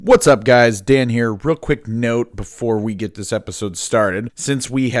What's up, guys? Dan here. Real quick note before we get this episode started. Since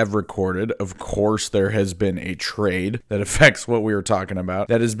we have recorded, of course, there has been a trade that affects what we were talking about.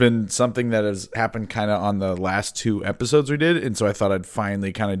 That has been something that has happened kind of on the last two episodes we did, and so I thought I'd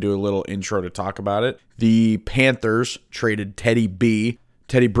finally kind of do a little intro to talk about it. The Panthers traded Teddy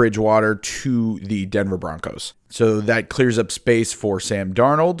Bridgewater to the Denver Broncos. So that clears up space for Sam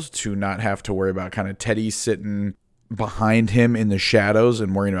Darnold to not have to worry about kind of Teddy sitting behind him in the shadows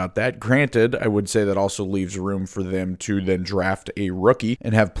and worrying about that. Granted, I would say that also leaves room for them to then draft a rookie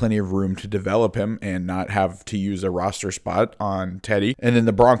and have plenty of room to develop him and not have to use a roster spot on Teddy. And then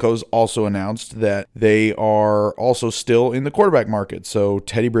the Broncos also announced that they are also still in the quarterback market. So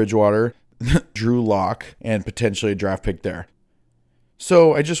Teddy Bridgewater, Drew Lock, and potentially a draft pick there.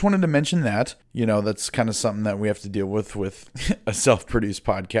 So I just wanted to mention that, that's kind of something that we have to deal with a self-produced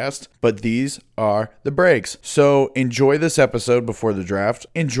podcast, but these are the breaks. So enjoy this episode before the draft,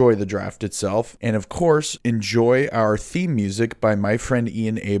 enjoy the draft itself, and of course, enjoy our theme music by my friend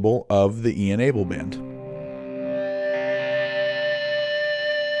Ian Abel of the Ian Abel Band.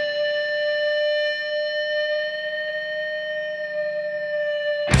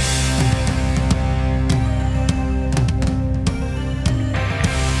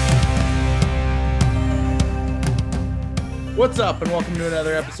 What's up, and welcome to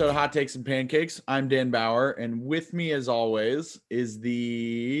another episode of Hot Takes and Pancakes. I'm Dan Bauer, and with me, as always, is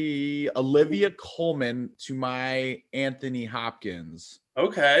the Olivia Colman to my Anthony Hopkins.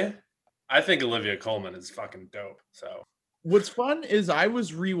 Okay. I think Olivia Colman is fucking dope. So what's fun is I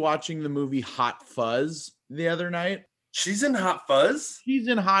was rewatching the movie Hot Fuzz the other night. She's in Hot Fuzz? She's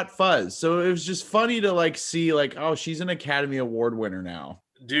in Hot Fuzz. So it was just funny to see oh, she's an Academy Award winner now.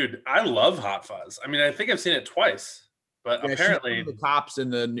 Dude, I love Hot Fuzz. I mean, I think I've seen it twice. But yeah, apparently she's one of the cops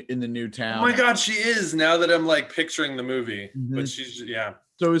in the new town. Oh my god, she is, now that I'm picturing the movie. Mm-hmm. But she's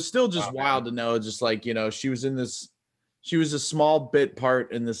So it's still just wild to know, just she was in this, she was a small bit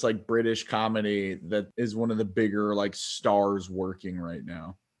part in this British comedy that is one of the bigger stars working right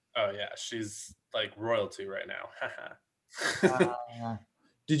now. Oh yeah, she's royalty right now.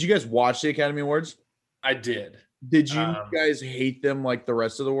 Did you guys watch the Academy Awards? I did. Did you guys hate them like the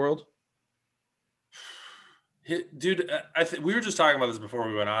rest of the world? Dude, we were just talking about this before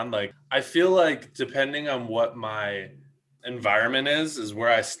we went on. I feel depending on what my environment is where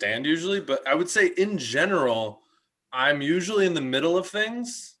I stand usually. But I would say in general, I'm usually in the middle of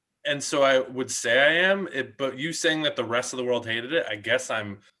things. And so I would say I am. But you saying that the rest of the world hated it, I guess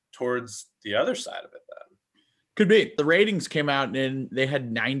I'm towards the other side of it then. Could be. The ratings came out and they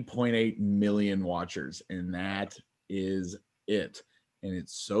had 9.8 million watchers. And that is it. And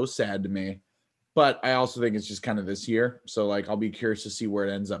it's so sad to me. But I also think it's just kind of this year. So I'll be curious to see where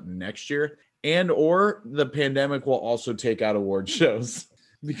it ends up next year. And or the pandemic will also take out award shows.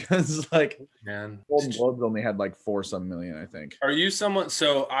 Because Man. Golden Globes only had 4-some million, I think. Are you someone?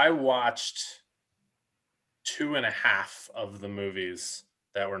 So I watched 2.5 of the movies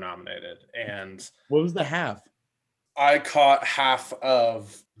that were nominated. And what was the half? I caught half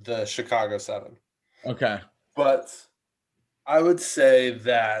of the Chicago 7. Okay. But I would say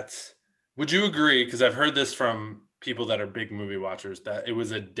that, would you agree, because I've heard this from people that are big movie watchers, that it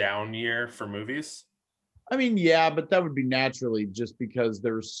was a down year for movies? I mean, yeah, but that would be naturally just because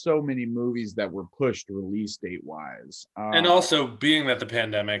there's so many movies that were pushed release date wise. And also being that the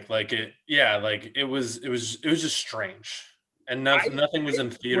pandemic, it was just strange. And nothing was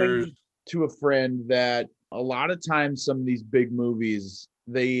in theaters. To a friend that a lot of times some of these big movies,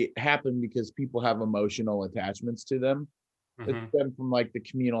 they happen because people have emotional attachments to them. It's stemmed from the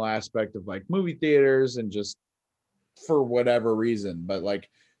communal aspect of movie theaters and just for whatever reason. But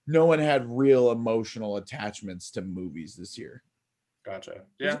no one had real emotional attachments to movies this year. Gotcha.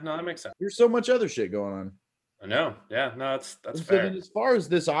 Yeah, no, that makes sense. There's so much other shit going on. I know. Yeah, no, that's so fair. Then as far as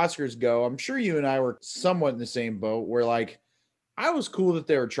this Oscars go, I'm sure you and I were somewhat in the same boat where I was cool that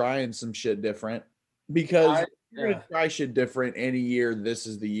they were trying some shit different because you're going to try shit different any year. This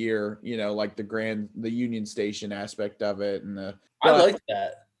is the year, the Union Station aspect of it. And I like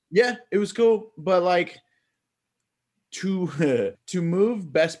that. Yeah, it was cool. But to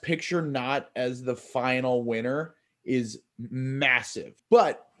move Best Picture not as the final winner is massive.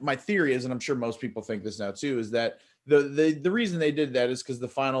 But my theory is, and I'm sure most people think this now too, is that the reason they did that is because the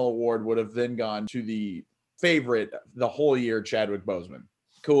final award would have then gone to the favorite the whole year, Chadwick Boseman.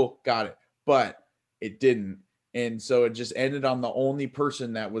 Cool, got it. But it didn't. And so it just ended on the only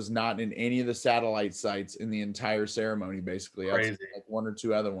person that was not in any of the satellite sites in the entire ceremony, basically. Crazy. One or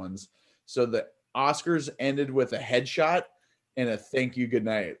two other ones. So the Oscars ended with a headshot and a thank you, good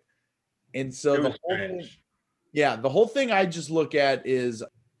night. And so the whole thing I just look at is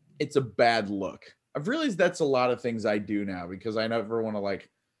it's a bad look. I've realized that's a lot of things I do now because I never want to like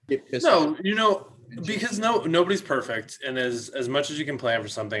get pissed off. No, because nobody's perfect, and as much as you can plan for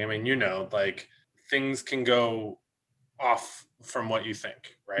something, I mean, like things can go off from what you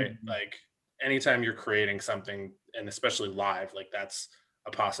think, right? Mhm. Like anytime you're creating something, and especially live, like that's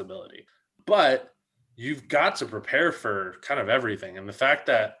a possibility. But you've got to prepare for kind of everything, and the fact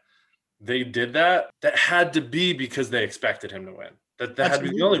that they did that had to be because they expected him to win. That had to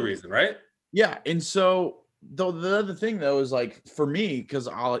be the only Absolutely. reason, right? Yeah. And so the other thing though is like for me, because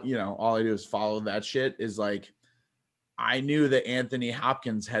all I do is follow that shit is like I knew that Anthony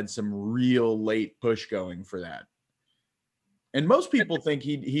Hopkins had some real late push going for that. And most people think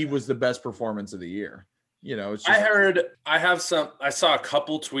he was the best performance of the year. It's just I saw a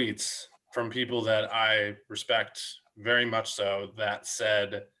couple tweets from people that I respect very much so that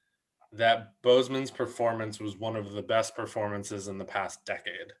said that Boseman's performance was one of the best performances in the past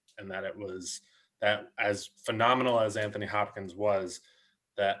decade, and that it was that as phenomenal as Anthony Hopkins was,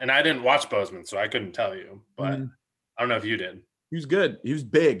 that, and I didn't watch Boseman, so I couldn't tell you, but Mhm. I don't know if you did. He was good. He was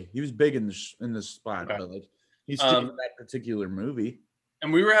big. He was big in this spot, Okay. but like he's still in Um, that particular movie.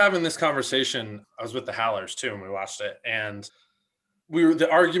 and we were having this conversation. I was with the Howlers too, and we watched it, and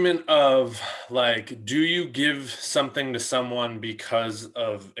the argument of like, do you give something to someone because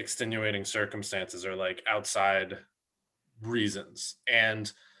of extenuating circumstances or like outside reasons?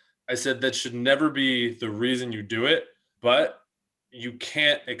 And I said that should never be the reason you do it, but you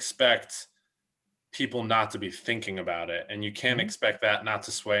can't expect people not to be thinking about it, and you can't Mhm. expect that not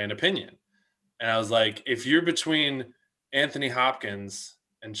to sway an opinion. And I was like, if you're between Anthony Hopkins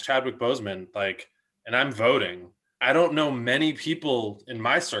and Chadwick Boseman, like, and I'm voting, I don't know many people in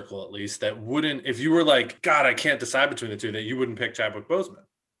my circle, at least, that wouldn't, if you were like, God, I can't decide between the two, that you wouldn't pick Chadwick Boseman.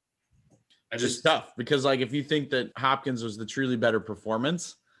 I It's just, tough because like if you think that Hopkins was the truly better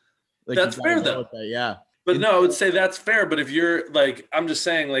performance, like you that's gotta fair go though. with that. Yeah. But And no, I would say that's fair. But if you're like, I'm just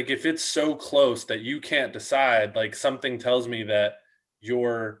saying, like, if it's so close that you can't decide, like, something tells me that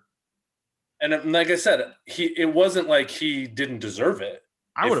you're, and like I said, it wasn't like he didn't deserve it.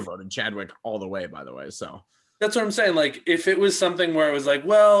 I would have If voted Chadwick all the way, by the way. So That's what I'm saying. Like, if it was something where it was like,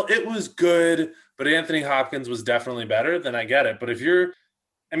 well, it was good, but Anthony Hopkins was definitely better, then I get it. But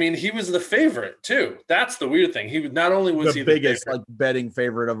I mean, he was the favorite too. That's the weird thing. Not only was the he the biggest favorite, like betting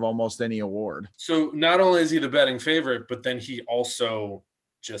favorite of almost any award. so not only is he the betting favorite, but then he also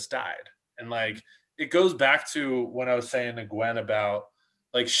just died. And like, it goes back to when I was saying to Gwen about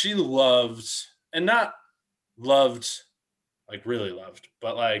like she loved, and not loved, like really loved,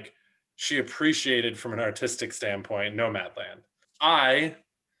 but like she appreciated from an artistic standpoint Nomadland. I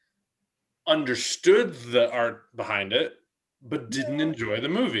understood the art behind it, but didn't enjoy the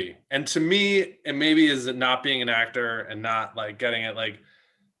movie. And to me, and maybe is it not being an actor and not like getting it, like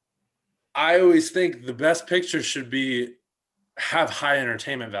I always think the best picture should be have high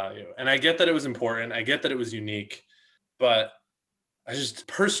entertainment value. And I get that it was important. I get that it was unique, but I just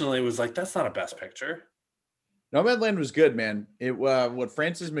personally was like, that's not a best picture. Nomadland was good, man. It what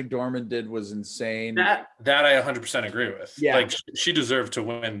Frances McDormand did was insane. That I 100% agree with. Yeah. Like she deserved to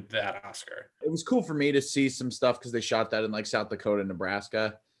win that Oscar. It was cool for me to see some stuff because they shot that in like South Dakota,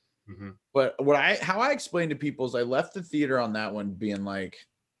 Nebraska. Mhm. But how I explained to people is I left the theater on that one being like,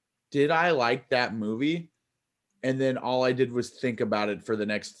 did I like that movie? And then all I did was think about it for the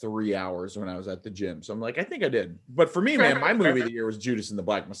next 3 hours when I was at the gym. So I'm like, I think I did. But for me, man, my movie of the year was Judas and the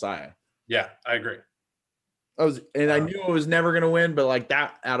Black Messiah. Yeah, I agree. I knew it was never gonna win, but like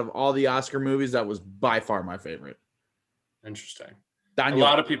that, out of all the Oscar movies, that was by far my favorite. Interesting. Daniel, A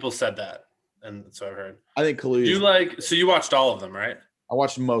lot of people said that, and so I've heard. I think Kaluuya. So you watched all of them, right? I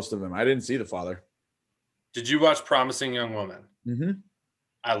watched most of them. I didn't see The Father. Did you watch Promising Young Woman? Mm-hmm.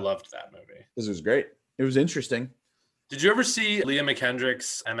 I loved that movie. This was great. It was interesting. Did you ever see Leah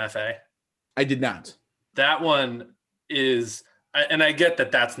McKendrick's MFA? I did not. That one is, and I get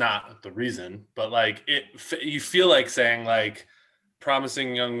that that's not the reason, but like you feel like saying like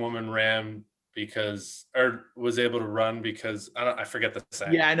Promising Young Woman ran because, or was able to run because I forget the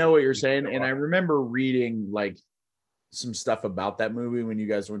saying. Yeah, I know what you're saying, and I remember reading like some stuff about that movie when you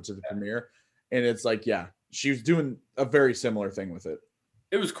guys went to the premiere, and it's like, yeah, she was doing a very similar thing with it.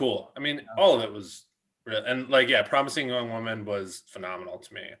 It was cool. I mean, all of it was real, and like, yeah, Promising Young Woman was phenomenal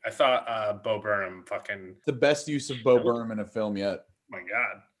to me. I thought Bo Burnham fucking the best use of Bo Burnham in a film yet. My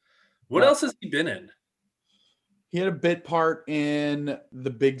God, what else has he been in? He had a bit part in The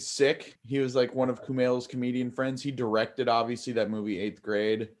Big Sick. He was like one of Kumail's comedian friends. He directed, obviously, that movie 8th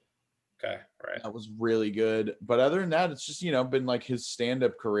Grade. Okay, right. That was really good. But other than that, it's just, been like his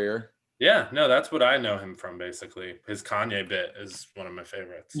stand-up career. Yeah, no, that's what I know him from, basically. His Kanye bit is one of my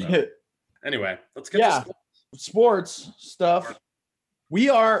favorites. So. Anyway, let's get Yeah, sports stuff. We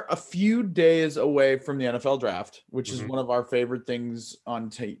are a few days away from the NFL draft, which is one of our favorite things on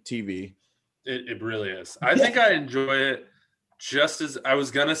TV. It really is. I think I enjoy it just as I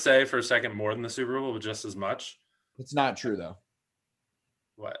was gonna say for a second more than the Super Bowl, but just as much. It's not true though.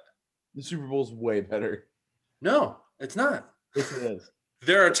 What? The Super Bowl is way better. No, it's not. Yes, it is.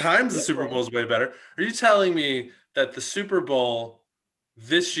 There are times the Super Bowl is way better. Are you telling me that the Super Bowl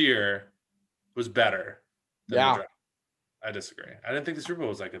this year was better than the draft? I disagree. I didn't think the Super Bowl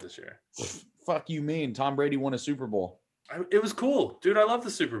was that good this year. Fuck you mean? Tom Brady won a Super Bowl. It was cool. Dude, I love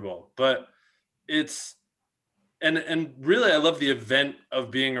the Super Bowl. But it's and really I love the event of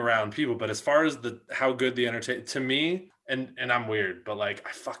being around people. But as far as how good the entertainment, to me, and I'm weird, but like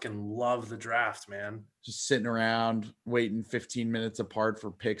I fucking love the draft, man. Just sitting around waiting 15 minutes apart for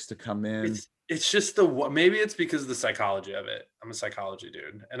picks to come in. It's just maybe it's because of the psychology of it. I'm a psychology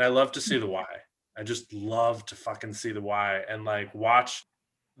dude, and I love to see the why. I just love to fucking see the why and like watch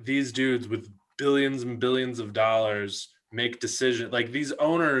these dudes with billions and billions of dollars make decisions, like these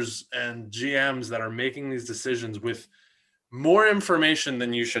owners and GMs that are making these decisions with more information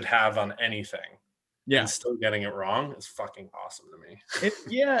than you should have on anything. Yeah. And still getting it wrong is fucking awesome to me.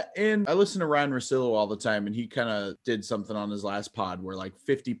 And I listen to Ryan Russillo all the time, and he kind of did something on his last pod where like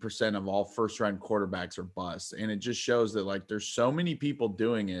 50% of all first-round quarterbacks are busts. And it just shows that like there's so many people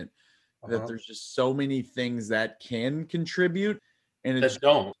doing it that there's just so many things that can contribute and that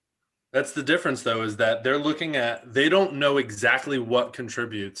don't. That's the difference though, is that they don't know exactly what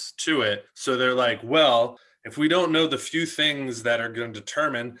contributes to it. So they're like, well, if we don't know the few things that are going to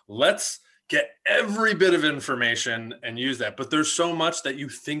determine, let's get every bit of information and use that. But there's so much that you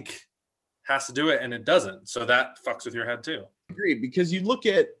think has to do it and it doesn't. So that fucks with your head too. I agree, because you look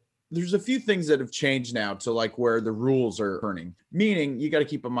at, there's a few things that have changed now to like where the rules are turning. Meaning you got to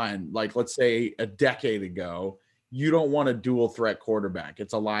keep in mind, like let's say a decade ago, you don't want a dual threat quarterback.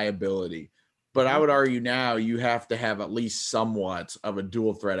 It's a liability. But I would argue now you have to have at least somewhat of a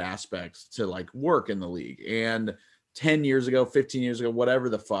dual threat aspect to like work in the league. And 10 years ago, 15 years ago, whatever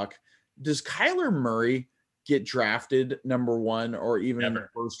the fuck, does Kyler Murray get drafted number one or even in the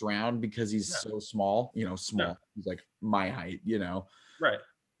first round because he's so small? Small. He's like my height, Right.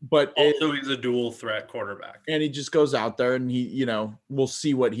 But also he's a dual threat quarterback. And he just goes out there and he, we'll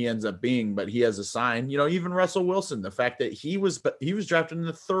see what he ends up being, but he has a sign, even Russell Wilson, the fact that he was drafted in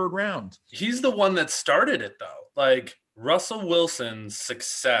the third round. He's the one that started it though. Like Russell Wilson's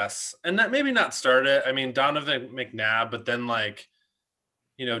success, and that maybe not started it. I mean, Donovan McNabb, but then like,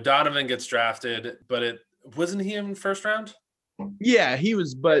 Donovan gets drafted, but wasn't he in first round? Yeah, he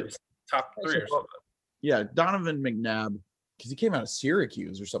was, but top 3 or something. Yeah, Donovan McNabb, because he came out of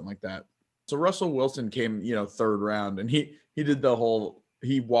Syracuse or something like that. So Russell Wilson came, third round, and he did the whole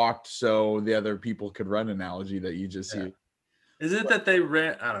he walked so the other people could run analogy that you just see. Is it that they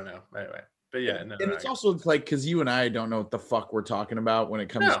ran? I don't know. Anyway, but yeah, no. And it's also like because you and I don't know what the fuck we're talking about when it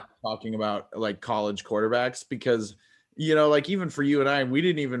comes to talking about like college quarterbacks, because like even for you and I, we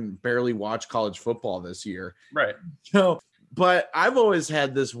didn't even barely watch college football this year. Right. But I've always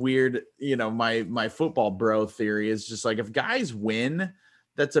had this weird, my football bro theory is just like, if guys win,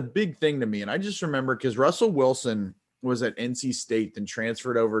 that's a big thing to me. And I just remember because Russell Wilson was at NC State, then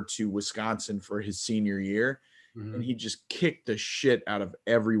transferred over to Wisconsin for his senior year. Mm-hmm. And he just kicked the shit out of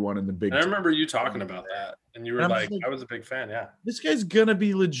everyone in the Big Ten. I remember you talking about that. And you were like, I was a big fan. Yeah. This guy's going to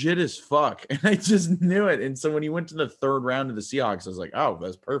be legit as fuck. And I just knew it. And so when he went to the third round of the Seahawks, I was like, oh,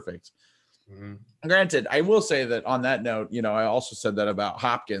 that's perfect. Mm-hmm. Granted, I will say that on that note, I also said that about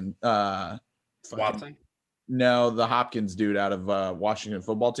Hopkins. Watson? No, the Hopkins dude out of Washington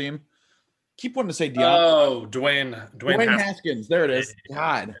football team. Keep wanting to say Deion. Oh, Dwayne Haskins. There it is.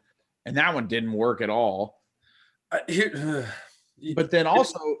 God. And that one didn't work at all. But then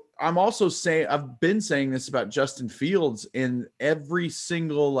also, I'm also saying, I've been saying this about Justin Fields in every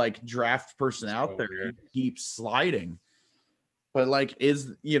single like draft person out there. Weird. He keeps sliding. But like,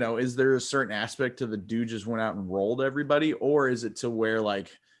 is there a certain aspect to the dude just went out and rolled everybody? Or is it to where like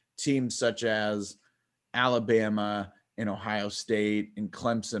teams such as Alabama and Ohio State and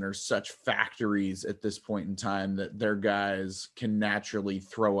Clemson are such factories at this point in time that their guys can naturally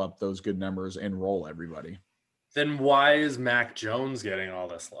throw up those good numbers and roll everybody? Then why is Mac Jones getting all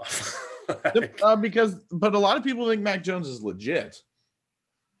this love? But a lot of people think Mac Jones is legit.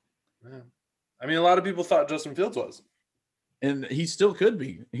 Yeah. I mean, a lot of people thought Justin Fields was. And he still could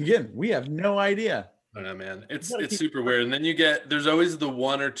be. Again, we have no idea. I don't know, man. It's super weird. And then there's always the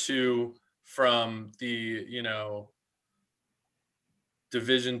one or two from the,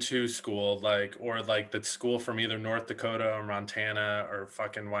 Division II school, like, or like the school from either North Dakota or Montana or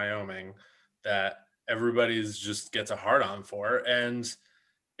fucking Wyoming that everybody's just gets a hard on for. And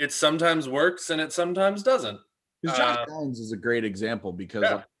it sometimes works and it sometimes doesn't. Because Josh Downs is a great example because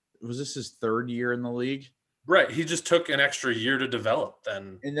Yeah. like, was this his third year in the league? Right. He just took an extra year to develop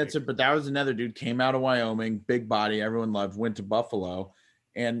then. And that's it. But that was another dude, came out of Wyoming, big body, everyone loved, went to Buffalo.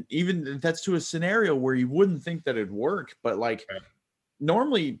 And even that's to a scenario where you wouldn't think that it'd work. But like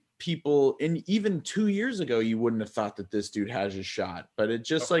normally people, and even 2 years ago, you wouldn't have thought that this dude has a shot. But it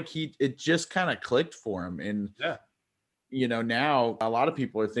just it just kind of clicked for him. And yeah, you know, now a lot of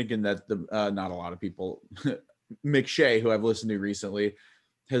people are thinking that not a lot of people, McShay, who I've listened to recently,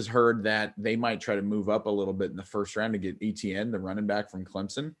 has heard that they might try to move up a little bit in the first round to get ETN, the running back from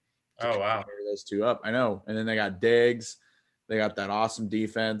Clemson. Oh, wow. Those two up. I know. And then they got Diggs. They got that awesome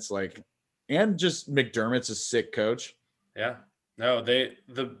defense. Like, and just McDermott's a sick coach. Yeah. No,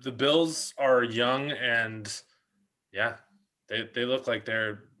 the Bills are young and yeah, they look like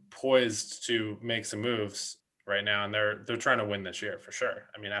they're poised to make some moves right now. And they're trying to win this year for sure.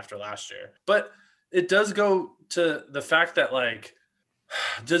 I mean, after last year, but it does go to the fact that like,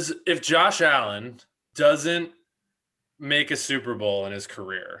 if Josh Allen doesn't make a Super Bowl in his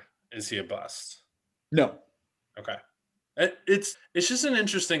career, is he a bust? No. Okay. It's just an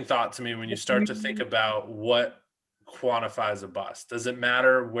interesting thought to me when you start to think about what quantifies a bust. Does it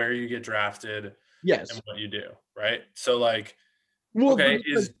matter where you get drafted? Yes. And what you do, right? So like, well, okay,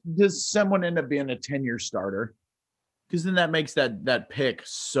 does someone end up being a 10-year starter? Because then that makes that pick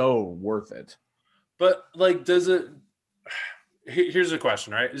so worth it. But like, does it? Here's a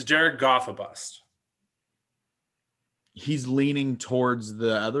question, right? Is Jared Goff a bust? He's leaning towards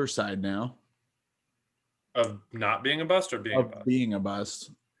the other side now. Of not being a bust or being a bust? Being a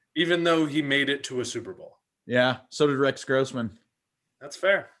bust. Even though he made it to a Super Bowl. Yeah, so did Rex Grossman. That's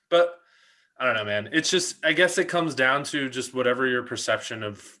fair. But I don't know, man. It's just, I guess it comes down to just whatever your perception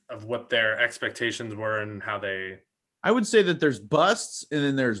of what their expectations were and how they. I would say that there's busts and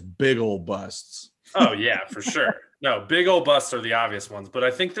then there's big old busts. Oh, yeah, for sure. No, big old busts are the obvious ones. But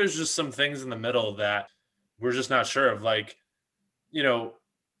I think there's just some things in the middle that we're just not sure of. Like, you know,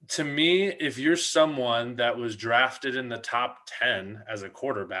 to me, if you're someone that was drafted in the top 10 as a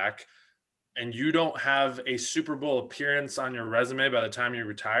quarterback and you don't have a Super Bowl appearance on your resume by the time you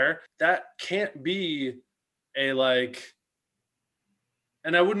retire, that can't be a like,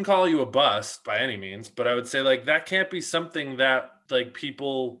 and I wouldn't call you a bust by any means, but I would say like that can't be something that like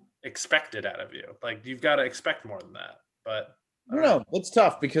people expected out of you. Like you've got to expect more than that. But I don't know. It's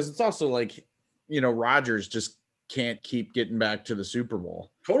tough because it's also like, you know, Rodgers just can't keep getting back to the Super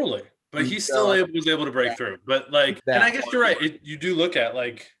Bowl. Totally. But he still was able to break through. But like, and I guess you're right. You do look at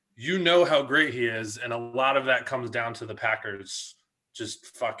like, you know how great he is. And a lot of that comes down to the Packers just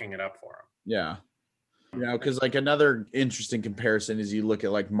fucking it up for him. Yeah. You know, because like another interesting comparison is you look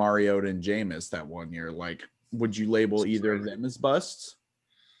at like Mariota and Jameis that 1 year. Like, would you label either of them as busts?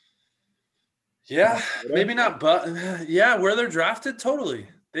 Yeah, maybe not, but yeah, where they're drafted, totally.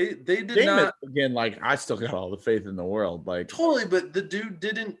 They did Jameis, not. Again, like I still got all the faith in the world. Like totally, but the dude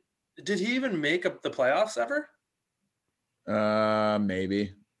didn't. Did he even make up the playoffs ever?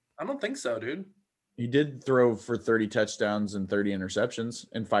 Maybe. I don't think so, dude. He did throw for 30 touchdowns and 30 interceptions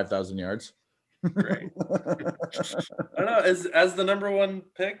and 5,000 yards. Great. I don't know. As the number one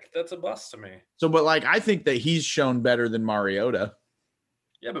pick, that's a bust to me. So, but like, I think that he's shown better than Mariota.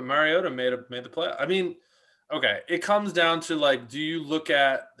 Yeah, but Mariota made the play. I mean, okay, it comes down to like, do you look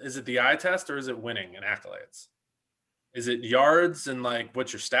at, is it the eye test or is it winning and accolades? Is it yards and like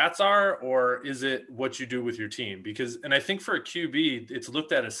what your stats are, or is it what you do with your team? Because, and I think for a QB, it's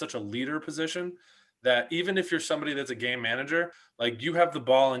looked at as such a leader position that even if you're somebody that's a game manager, like you have the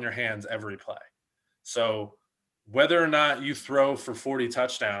ball in your hands every play. So whether or not you throw for 40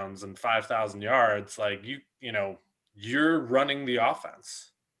 touchdowns and 5,000 yards, like you know, you're running the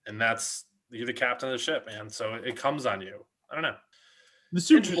offense, and you're the captain of the ship, man. So it comes on you. I don't know. The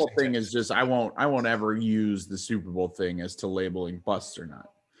Super Bowl thing is just, I won't ever use the Super Bowl thing as to labeling busts or not,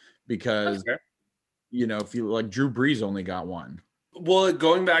 because, you know, if you like Drew Brees only got one. Well,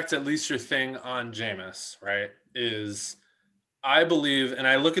 going back to at least your thing on Jameis, right, is I believe, and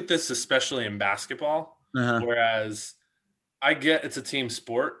I look at this especially in basketball, whereas I get it's a team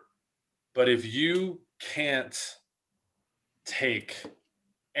sport, but if you can't take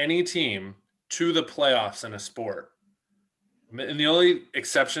any team to the playoffs in a sport, and the only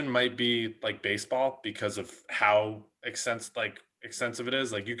exception might be like baseball because of how extensive it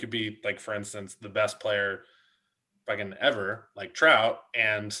is. Like you could be like, for instance, the best player fucking ever, like Trout,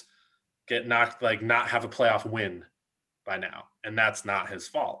 and get knocked, like not have a playoff win by now. and that's not his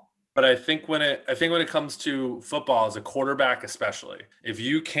fault. But I think when it comes to football as a quarterback, especially, if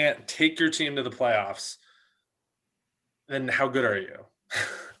you can't take your team to the playoffs, then how good are you?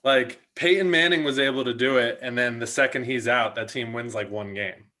 Like Peyton Manning was able to do it, and then the second he's out, that team wins like one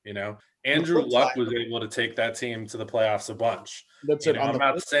game. Andrew Luck was able to take that team to the playoffs a bunch. That's it. I'm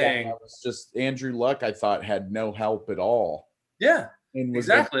not saying it was just Andrew Luck. I thought had no help at all. Yeah, and was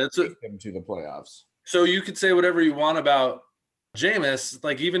exactly. That's take them to the playoffs. So you could say whatever you want about Jameis,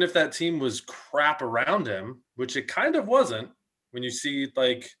 like even if that team was crap around him, which it kind of wasn't, when you see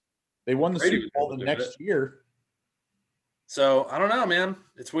like they won the Super Bowl the next year. So I don't know, man.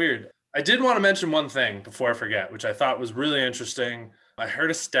 It's weird. I did want to mention one thing before I forget, which I thought was really interesting. I heard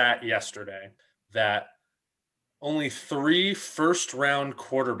a stat yesterday that only 3 first-round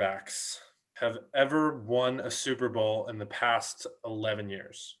quarterbacks have ever won a Super Bowl in the past 11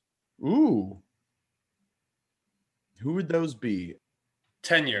 years. Ooh. Who would those be?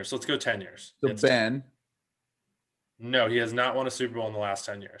 10 years. Let's go 10 years. So Ben. 10. No, he has not won a Super Bowl in the last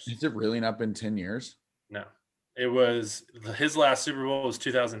 10 years. Has it really not been 10 years? No. It was his last Super Bowl was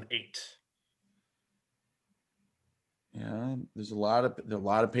 2008. Yeah, there's a lot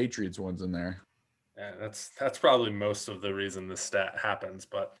of Patriots ones in there. Yeah, that's probably most of the reason this stat happens.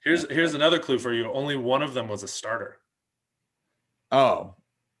 But here's another clue for you. Only one of them was a starter. Oh.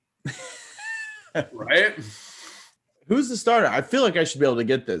 Right? Who's the starter? I feel like I should be able to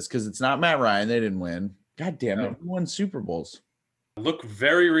get this because it's not Matt Ryan. They didn't win. God damn it. Who won Super Bowls? Look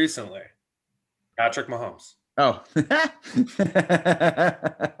very recently. Patrick Mahomes. Oh.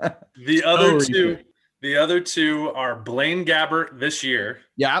 The other two are Blaine Gabbert this year.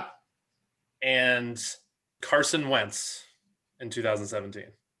 Yep. And Carson Wentz in 2017.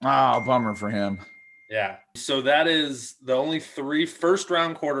 Oh, bummer for him. Yeah. So that is the only 3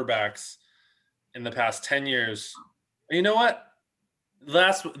 first-round quarterbacks in the past 10 years. You know what?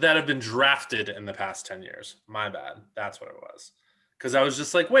 That have been drafted in the past 10 years. My bad. That's what it was. Because I was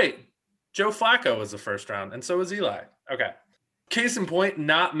just like, wait, Joe Flacco was the first round, and so was Eli. Okay. Case in point,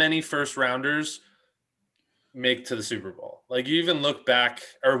 not many first-rounders make to the Super Bowl. Like you even look back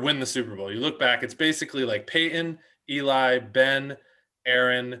or win the Super Bowl. You look back, it's basically like Peyton, Eli, Ben,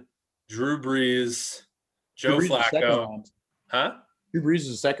 Aaron, Drew Brees, Joe Flacco. Huh? Drew Brees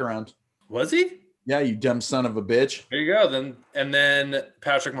was the second round. Was he? Yeah, you dumb son of a bitch. There you go. Then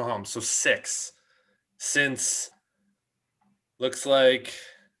Patrick Mahomes. So 6 since looks like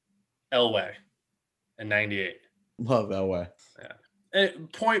Elway in 98. Love Elway. Yeah.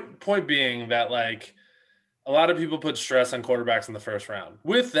 And point being that like a lot of people put stress on quarterbacks in the first round.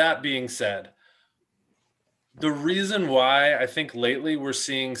 With that being said, the reason why I think lately we're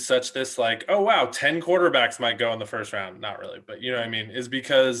seeing such this like, oh, wow, 10 quarterbacks might go in the first round. Not really, but you know what I mean? Is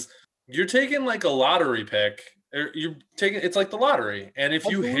because you're taking like a lottery pick. It's like the lottery. And if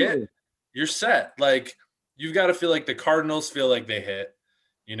you hit, you're set. Like you've got to feel like the Cardinals feel like they hit.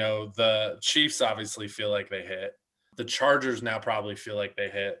 The Chiefs obviously feel like they hit. The Chargers now probably feel like they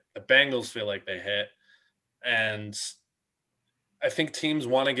hit. The Bengals feel like they hit. And I think teams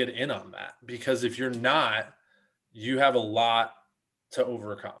want to get in on that because if you're not, you have a lot to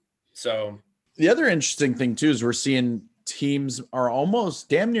overcome. So the other interesting thing too is we're seeing teams are almost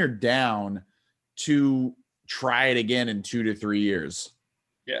damn near down to try it again in 2 to 3 years.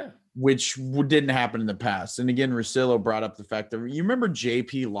 Yeah. Which didn't happen in the past. And again, Russillo brought up the fact that you remember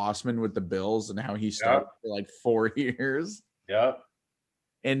JP Lossman with the Bills and how he started for like 4 years. Yeah.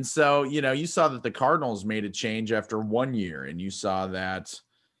 And so, you saw that the Cardinals made a change after 1 year, and you saw that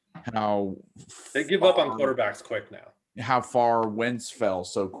how they give up on quarterbacks quick now. How far Wentz fell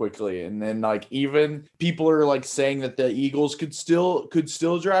so quickly. And then like even people are like saying that the Eagles could still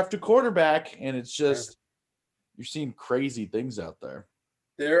draft a quarterback. And it's just you're seeing crazy things out there.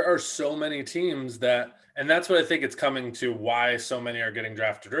 There are so many teams and that's what I think it's coming to why so many are getting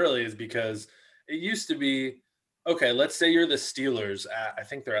drafted early is because it used to be, okay, let's say you're the Steelers I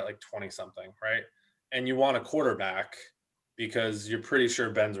think they're at like 20 something, right? And you want a quarterback because you're pretty sure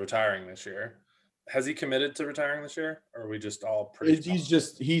Ben's retiring this year. Has he committed to retiring this year? Or are we just all pretty?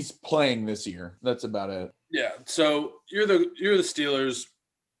 He's playing this year. That's about it. Yeah. So you're the Steelers.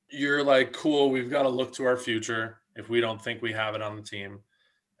 You're like, cool, we've got to look to our future if we don't think we have it on the team.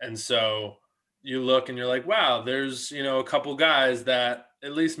 And so you look and you're like, wow, there's, a couple guys that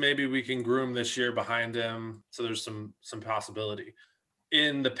at least maybe we can groom this year behind him. So there's some possibility.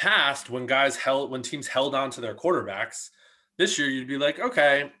 In the past, when teams held on to their quarterbacks, this year you'd be like,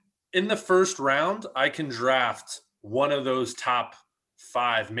 okay, in the first round, I can draft one of those top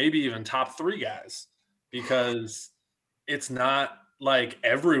 5, maybe even top 3 guys, because it's not like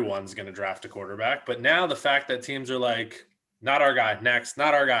everyone's going to draft a quarterback. But now the fact that teams are like, not our guy, next,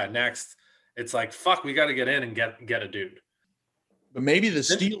 not our guy, next. It's like, fuck, we got to get in and get a dude. But maybe the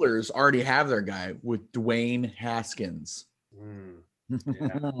Steelers already have their guy with Dwayne Haskins.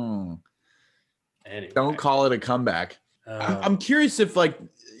 Yeah. Anyway. Don't call it a comeback. I'm curious if, like,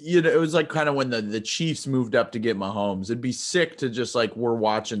 you know, it was like kind of when the Chiefs moved up to get Mahomes. It'd be sick to just like, we're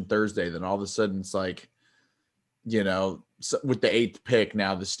watching Thursday, then all of a sudden it's like, you know, with the 8th pick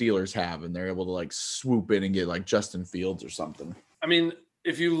now the Steelers have, and they're able to like swoop in and get like Justin Fields or something. I mean,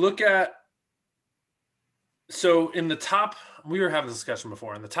 if you look at, so in the top, we were having this discussion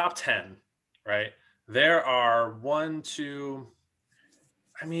before, in the top 10, right? There are 1, 2,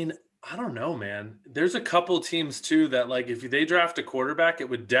 I mean, I don't know, man. There's a couple teams too that, like, if they draft a quarterback, it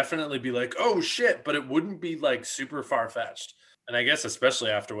would definitely be like, oh shit, but it wouldn't be like super far fetched. And I guess especially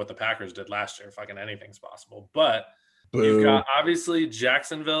after what the Packers did last year, fucking anything's possible. But you've got obviously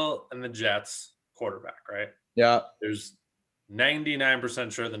Jacksonville and the Jets quarterback, right? Yeah. There's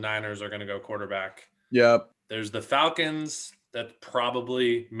 99% sure the Niners are going to go quarterback. Yep. There's the Falcons that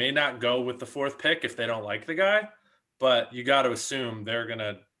probably may not go with the 4th pick if they don't like the guy, but you got to assume they're going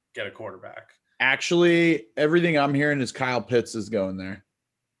to get a quarterback. Actually, everything I'm hearing is Kyle Pitts is going there.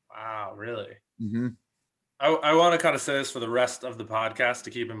 Wow, really? Mm-hmm. I want to kind of say this for the rest of the podcast to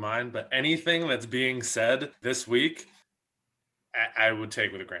keep in mind, but anything that's being said this week, I would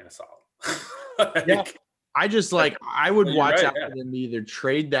take with a grain of salt. Yeah. I just like, I would watch out for them to either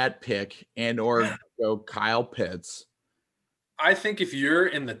trade that pick and or go Kyle Pitts. I think if you're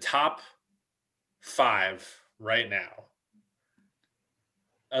in the top 5 right now,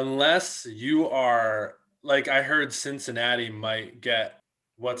 unless you are, like, I heard Cincinnati might get,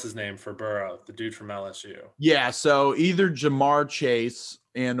 what's his name for Burrow, the dude from LSU. Yeah, so either Jamar Chase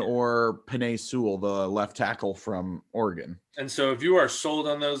and or Penei Sewell, the left tackle from Oregon. And so if you are sold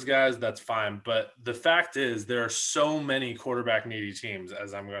on those guys, that's fine. But the fact is there are so many quarterback needy teams,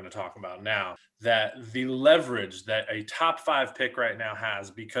 as I'm going to talk about now, that the leverage that a top 5 pick right now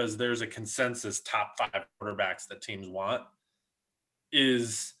has, because there's a consensus top 5 quarterbacks that teams want,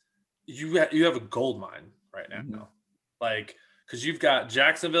 is you have a gold mine right now. Mm-hmm. Like, because you've got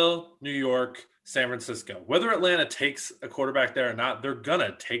Jacksonville, New York, San Francisco. Whether Atlanta takes a quarterback there or not, they're going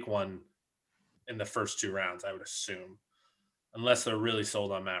to take one in the first 2 rounds, I would assume, unless they're really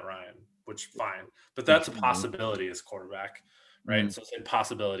sold on Matt Ryan, which fine. But that's a possibility as quarterback, right? Mm-hmm. So it's a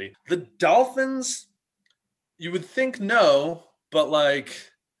possibility. The Dolphins, you would think no, but like,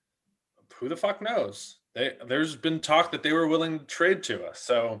 who the fuck knows? There's been talk that they were willing to trade to us,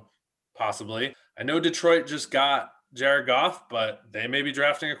 so possibly. I know Detroit just got Jared Goff, but they may be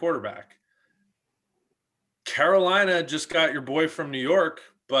drafting a quarterback. Carolina just got your boy from New York,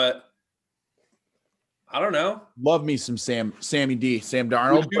 but I don't know. Love me some Sam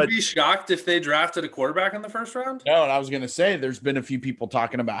Darnold. Would you be shocked if they drafted a quarterback in the first round? No, and I was going to say there's been a few people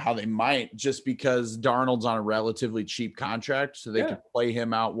talking about how they might, just because Darnold's on a relatively cheap contract, so they can play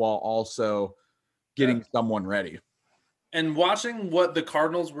him out while also getting someone ready. And watching what the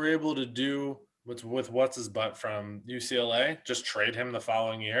Cardinals were able to do with what's his butt from UCLA, just trade him the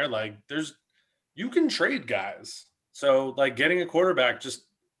following year. Like, you can trade guys. So like getting a quarterback, just,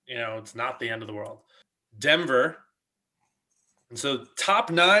 you know, it's not the end of the world. Denver. And so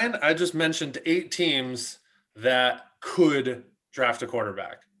top 9, I just mentioned 8 teams that could draft a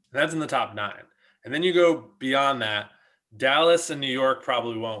quarterback. And that's in the top 9. And then you go beyond that. Dallas and New York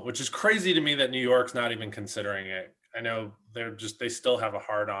probably won't, which is crazy to me that New York's not even considering it. I know they still have a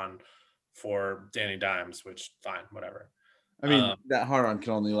hard on for Danny Dimes, which fine, whatever. I mean, that hard on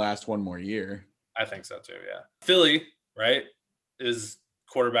can only last one more year. I think so too. Yeah. Philly, right, is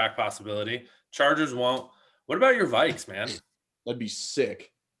quarterback possibility. Chargers won't. What about your Vikes, man? That'd be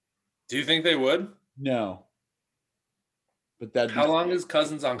sick. Do you think they would? No. But how long is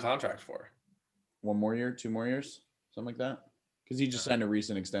Cousins on contract for? 1 more year, 2 more years, something like that. Because he just signed a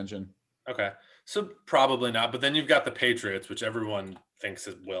recent extension. Okay. So probably not. But then you've got the Patriots, which everyone thinks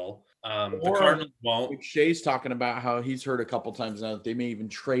it will. The Cardinals won't. Shay's talking about how he's heard a couple times now that they may even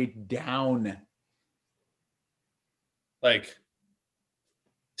trade down. Like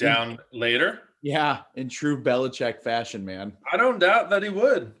down later? Yeah, in true Belichick fashion, man. I don't doubt that he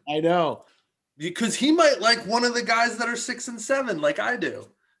would. I know. Because he might like one of the guys that are 6 and 7, like I do.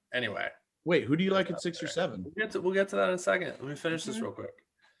 Anyway. Wait, who do you like at 6 or 7? We'll get to that in a second. Let me finish this real quick.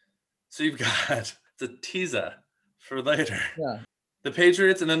 So you've got the teaser for later. Yeah. The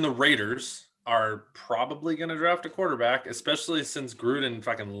Patriots and then the Raiders are probably going to draft a quarterback, especially since Gruden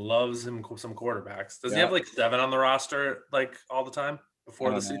fucking loves him some quarterbacks. Does he have like 7 on the roster like all the time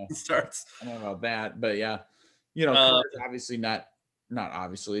before the season starts? I don't know about that, but yeah. You know, obviously not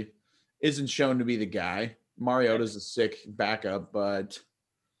obviously isn't shown to be the guy, Mariota's a sick backup, but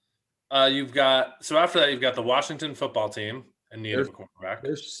You've got so after that you've got the Washington football team in need of a quarterback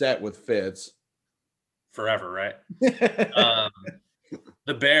they're set with Fitz. forever, right?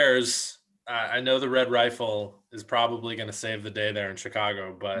 The Bears. I know the Red Rifle is probably going to save the day there in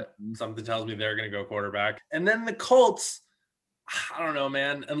Chicago, but something tells me they're going to go quarterback. And then the Colts. I don't know,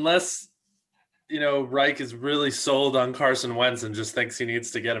 man. Unless Reich is really sold on Carson Wentz and just thinks he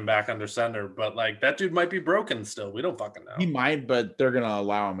needs to get him back under center. But like that dude might be broken still. We don't fucking know. He might, but they're gonna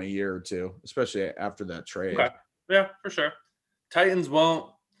allow him a year or two, especially after that trade. Okay. Yeah, for sure. Titans won't.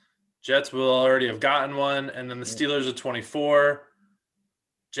 Jets will already have gotten one, and then the Steelers at 24.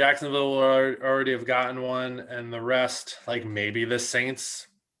 Jacksonville will already have gotten one, and the rest, like maybe the Saints,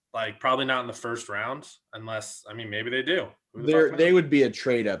 like probably not in the first round, unless maybe they do. They would be a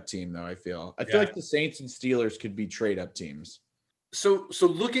trade up team, though. I feel like the Saints and Steelers could be trade up teams. So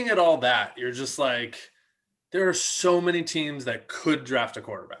looking at all that, you're just like, there are so many teams that could draft a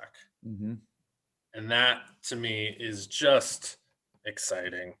quarterback, and that to me is just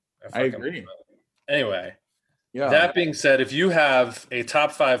exciting. I agree. Anyway, yeah. That being said, if you have a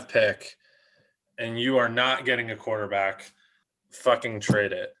top 5 pick and you are not getting a quarterback, fucking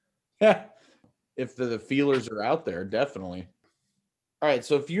trade it. Yeah. If the feelers are out there, definitely. All right.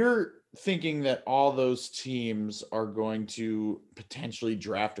 So if you're thinking that all those teams are going to potentially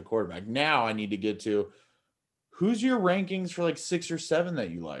draft a quarterback, now I need to get to who's your rankings for like 6 or 7 that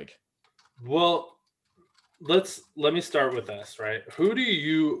you like? Well, let me start with this, right?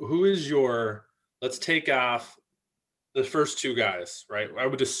 Let's take off the first 2 guys, right? I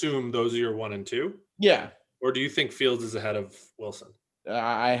would assume those are your 1 and 2. Yeah. Or do you think Fields is ahead of Wilson?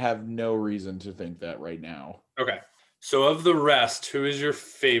 I have no reason to think that right now. Okay. So of the rest, who is your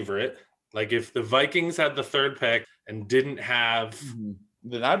favorite? Like if the Vikings had the 3rd pick and didn't have...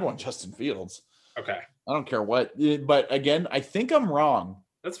 Then I'd want Justin Fields. Okay. I don't care what. But again, I think I'm wrong.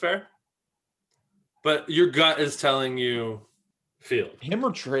 That's fair. But your gut is telling you Fields. Him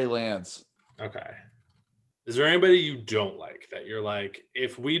or Trey Lance? Okay. Is there anybody you don't like that you're like,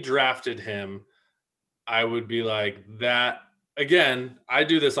 if we drafted him, I would be like that? Again, I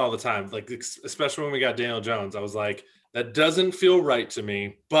do this all the time. Like, especially when we got Daniel Jones, I was like, that doesn't feel right to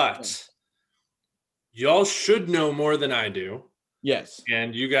me, but y'all should know more than I do. Yes.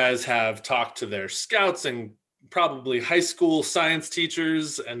 And you guys have talked to their scouts and probably high school science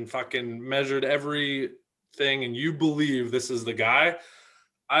teachers and fucking measured everything. And you believe this is the guy.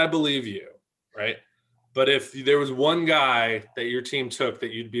 I believe you. Right. But if there was one guy that your team took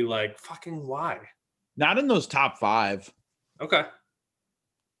that you'd be like, fucking why? Not in those top 5. Okay.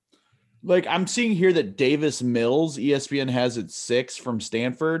 Like I'm seeing here that Davis Mills, ESPN has at 6 from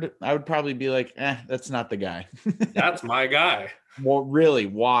Stanford. I would probably be like, that's not the guy. That's my guy. Well, really?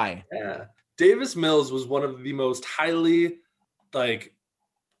 Why? Yeah. Davis Mills was one of the most highly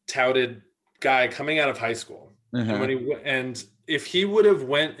touted guy coming out of high school. And if he would have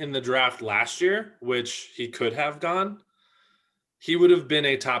went in the draft last year, which he could have gone, he would have been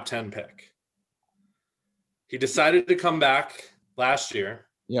a top 10 pick. He decided to come back last year.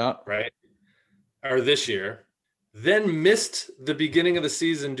 Yeah. Right. Or this year, then missed the beginning of the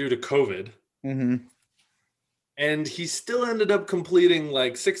season due to COVID. And he still ended up completing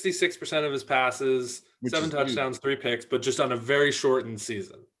like 66% of his passes, 7 touchdowns, 3 picks, but just on a very shortened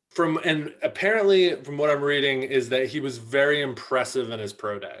season. And apparently from what I'm reading is that he was very impressive in his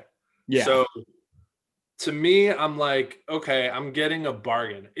pro day. Yeah. So to me, I'm like, okay, I'm getting a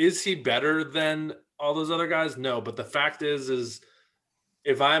bargain. Is he better than all those other guys? No. But the fact is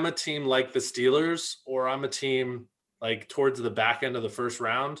if I'm a team like the Steelers or I'm a team like towards the back end of the first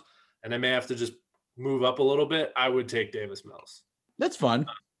round and I may have to just move up a little bit, I would take Davis Mills. That's fun.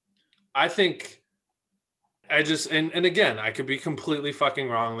 I think and again, I could be completely fucking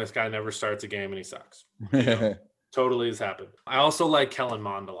wrong. This guy never starts a game and he sucks. Totally has happened. I also like Kellen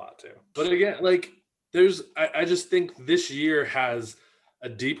Mond a lot too. But again, like I just think this year has a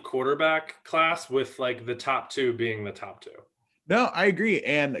deep quarterback class with like the top 2 being the top 2. No, I agree.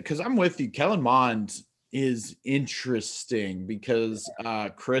 And because I'm with you, Kellen Mond is interesting because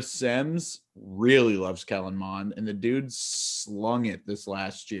Chris Sims really loves Kellen Mond and the dude slung it this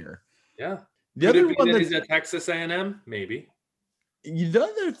last year. Yeah. The other one that he's at Texas A&M, maybe. The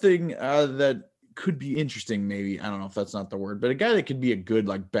other thing that could be interesting, maybe, I don't know if that's not the word, but a guy that could be a good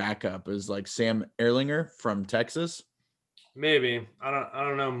like backup is like Sam Ehlinger from Texas. Maybe. I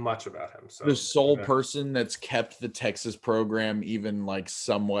don't know much about him. So the sole person that's kept the Texas program even like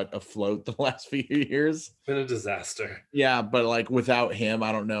somewhat afloat the last few years. It's been a disaster. Yeah, but like without him,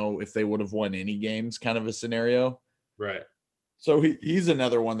 I don't know if they would have won any games, kind of a scenario. Right. So he's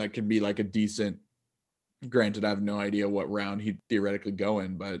another one that could be like a decent Granted, I have no idea what round he'd theoretically go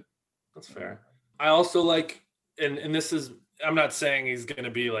in, but That's fair. I also like, and this is, I'm not saying he's going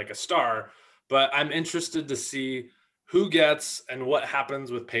to be like a star, but I'm interested to see who gets and what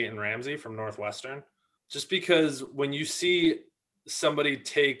happens with Peyton Ramsey from Northwestern. Just because when you see somebody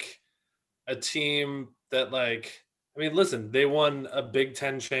take a team that, like, I mean, listen, they won a Big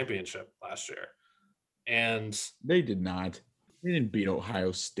Ten championship last year. And they did not. They didn't beat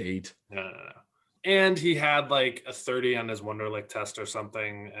Ohio State. no. And he had like a 30 on his Wonderlic test or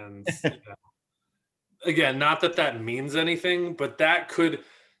something. And again, not that that means anything, but that could,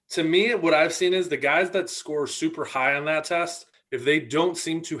 to me, what I've seen is the guys that score super high on that test, if they don't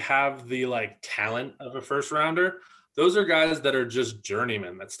seem to have the like talent of a first rounder, those are guys that are just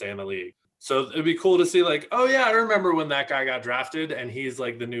journeymen that stay in the league. So it'd be cool to see, like, oh yeah, I remember when that guy got drafted and he's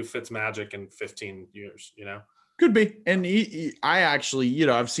like the new Fitzmagic in 15 years, you know? Could be. And I actually, you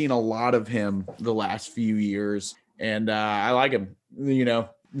know, I've seen a lot of him the last few years, and I like him. You know,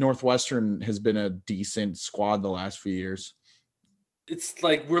 Northwestern has been a decent squad the last few years. It's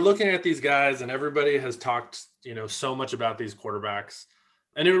like we're looking at these guys and everybody has talked, you know, so much about these quarterbacks.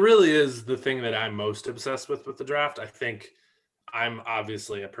 And it really is the thing that I'm most obsessed with the draft. I think I'm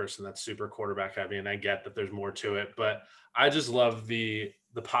obviously a person that's super quarterback heavy, and I get that there's more to it, but I just love the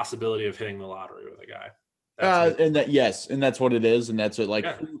possibility of hitting the lottery with a guy. And that's what it is. And that's what, like,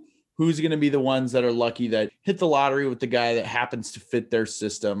 who's going to be the ones that are lucky that hit the lottery with the guy that happens to fit their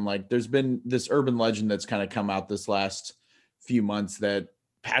system. Like, there's been this urban legend that's kind of come out this last few months that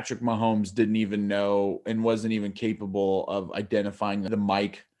Patrick Mahomes didn't even know and wasn't even capable of identifying the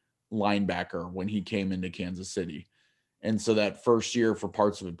Mike linebacker when he came into Kansas City. And so that first year, for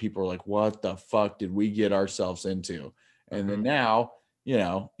parts of it, people are like, what the fuck did we get ourselves into? And then now, you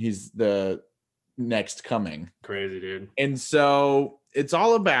know, he's the next coming. Crazy, dude. And so it's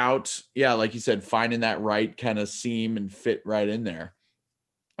all about, like you said, finding that right kind of seam and fit right in there.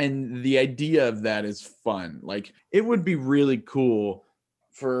 And the idea of that is fun. Like, it would be really cool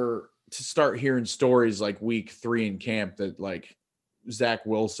to start hearing stories like week 3 in camp that, like, Zach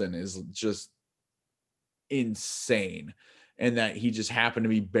Wilson is just insane and that he just happened to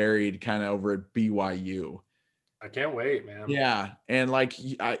be buried kind of over at BYU. I can't wait, man. Yeah. And like,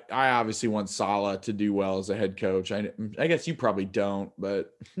 I obviously want Saleh to do well as a head coach. I guess you probably don't,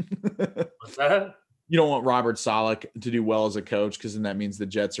 but what's that? You don't want Robert Saleh to do well as a coach, because then that means the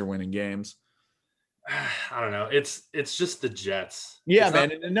Jets are winning games. I don't know. It's just the Jets. Yeah,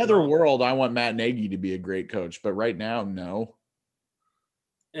 man. In another world, I want Matt Nagy to be a great coach, but right now, no.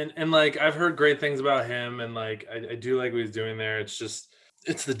 And like, I've heard great things about him, and like I do like what he's doing there. It's just,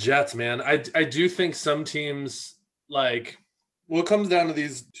 it's the Jets, man. I do think some teams, like, well, it comes down to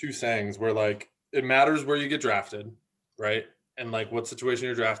these two sayings where, like, it matters where you get drafted, right? And like what situation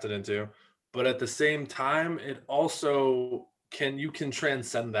you're drafted into. But at the same time, it also you can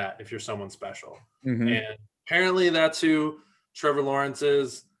transcend that if you're someone special. Mm-hmm. And apparently that's who Trevor Lawrence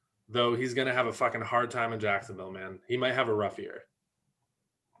is, though he's going to have a fucking hard time in Jacksonville, man. He might have a rough year.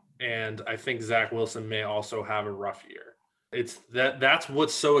 And I think Zach Wilson may also have a rough year. It's that's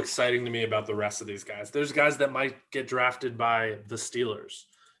what's so exciting to me about the rest of these guys. There's guys that might get drafted by the Steelers,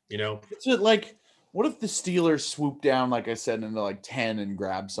 you know? It's like, what if the Steelers swoop down, like I said, into like 10 and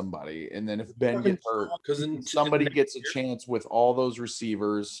grab somebody? And then if Ben gets hurt, because somebody gets a chance with all those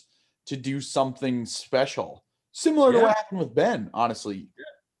receivers to do something special, similar to what happened with Ben, honestly.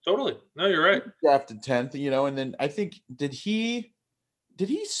 Yeah, totally. No, you're right. Drafted 10th, you know, and then I think, did he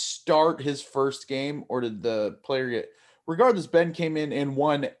start his first game, or did the player get, regardless, Ben came in and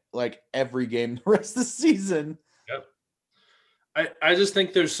won like every game the rest of the season. Yep. I just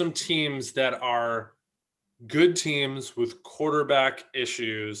think there's some teams that are good teams with quarterback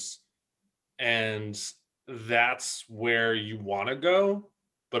issues, and that's where you want to go.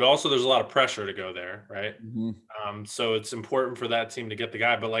 But also there's a lot of pressure to go there, right? Mm-hmm. So it's important for that team to get the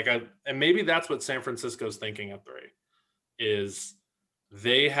guy. But like, and maybe that's what San Francisco's thinking at 3, is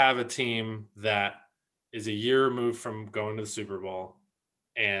they have a team that is a year removed from going to the Super Bowl,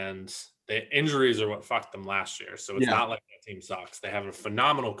 and the injuries are what fucked them last year. So it's not like that team sucks. They have a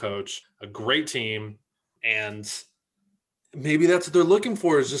phenomenal coach, a great team, and maybe that's what they're looking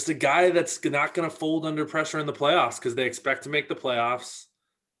for, is just a guy that's not going to fold under pressure in the playoffs, because they expect to make the playoffs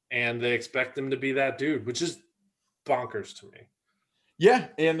and they expect him to be that dude, which is bonkers to me. Yeah,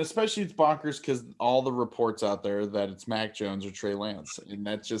 and especially it's bonkers because all the reports out there that it's Mac Jones or Trey Lance, and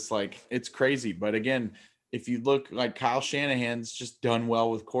that's just like, it's crazy. But again, if you look, like, Kyle Shanahan's just done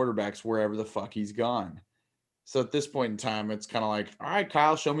well with quarterbacks wherever the fuck he's gone. So at this point in time, it's kind of like, all right,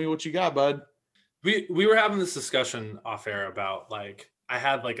 Kyle, show me what you got, bud. We were having this discussion off air about, like, I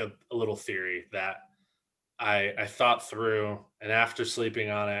had like a little theory that I thought through, and after sleeping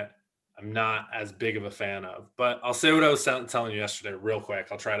on it, I'm not as big of a fan of. But I'll say what I was telling you yesterday real quick.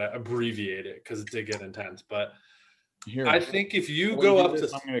 I'll try to abbreviate it because it did get intense. But Here, I think if you while you go do up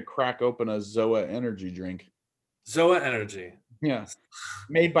this, to I'm gonna crack open a Zoa energy drink. Zoa Energy, Yeah,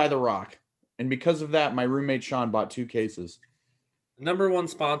 made by The Rock, and because of that, my roommate Sean bought 2 cases. number one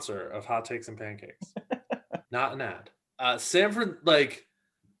sponsor of Hot Takes and Pancakes, not an ad. Sanford, like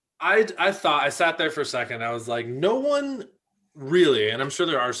I thought I sat there for a second. I was like, no one really, and I'm sure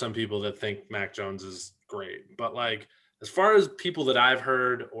there are some people that think Mac Jones is great, but like as far as people that I've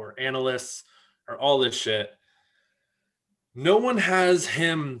heard or analysts or all this shit, no one has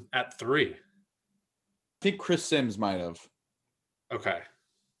him at 3. I think Chris Sims might have. Okay.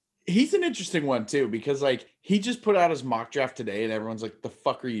 He's an interesting one too, because like he just put out his mock draft today and everyone's like, the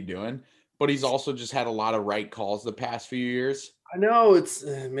fuck are you doing? But he's also just had a lot of right calls the past few years. I know it's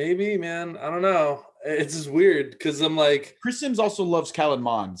maybe, man. I don't know. It's just weird because I'm like, Chris Sims also loves Kellen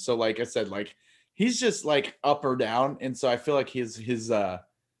Mond. So like I said, like he's just like up or down. And so I feel like his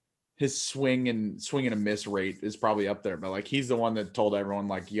swing and a miss rate is probably up there. But like he's the one that told everyone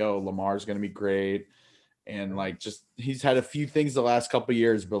like, yo, Lamar's gonna be great. And like just he's had a few things the last couple of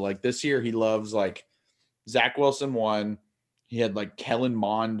years, but like this year he loves like Zach Wilson 1. He had like Kellen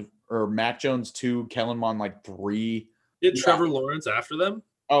Mond or Mac Jones 2, Kellen Mond like 3. did Trevor Lawrence after them?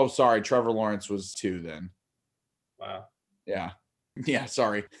 Oh, sorry, Trevor Lawrence was 2 then. Wow. Yeah. Yeah,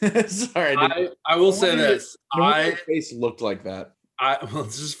 sorry. Sorry. I will say this. My face looked like that. Well,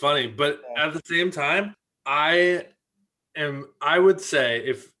 it's just funny, but at the same time, I would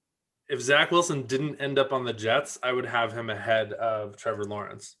say if Zach Wilson didn't end up on the Jets, I would have him ahead of Trevor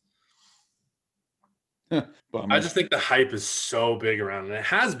Lawrence. I just think the hype is so big around, and it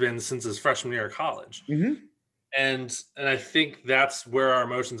has been since his freshman year of college. Mm-hmm. And I think that's where our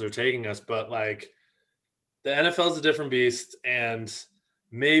emotions are taking us. But like the NFL is a different beast, and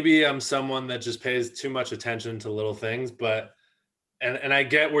maybe I'm someone that just pays too much attention to little things, but and I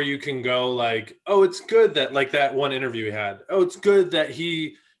get where you can go like, oh, it's good that like that one interview he had. Oh, it's good that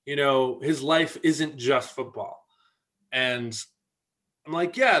he, his life isn't just football. And I'm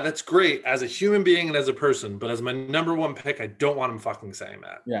like, yeah, that's great as a human being and as a person, but as my number one pick, I don't want him fucking saying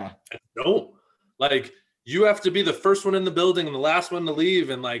that. Yeah. I don't. Like, you have to be the first one in the building and the last one to leave,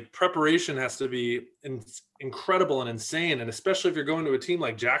 and like preparation has to be incredible and insane, and especially if you're going to a team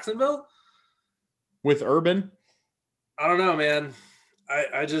like Jacksonville with Urban. I don't know, man.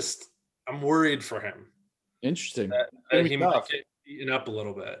 I'm worried for him. Interesting. That he might get eaten up a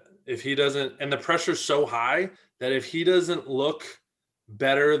little bit if he doesn't, and the pressure's so high that if he doesn't look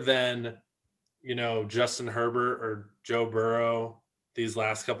better than, Justin Herbert or Joe Burrow these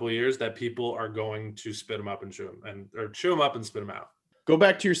last couple of years, that people are going to spit him up and chew him up and spit him out. Go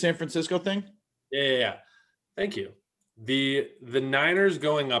back to your San Francisco thing. Yeah. Thank you. The Niners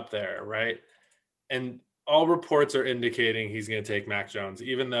going up there, right? And all reports are indicating he's going to take Mac Jones,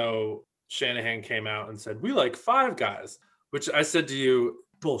 even though Shanahan came out and said, we like 5 guys, which I said to you,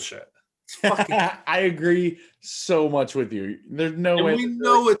 bullshit. It's fucking I agree so much with you. There's no way. We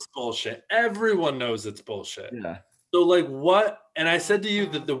know it's bullshit. Everyone knows it's bullshit. Yeah. So like what? And I said to you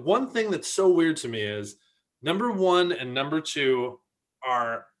that the one thing that's so weird to me is number 1 and number 2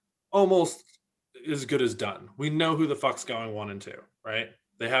 are almost as good as done. We know who the fuck's going 1 and 2, right?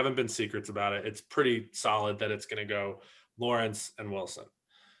 They haven't been secrets about it. It's pretty solid that it's going to go Lawrence and Wilson.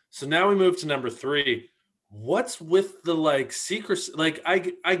 So now we move to number 3. What's with the like secrecy? Like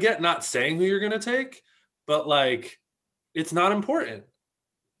I get not saying who you're going to take, but like it's not important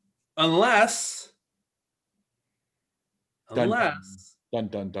unless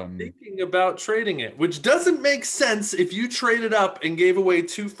thinking about trading it, which doesn't make sense if you traded up and gave away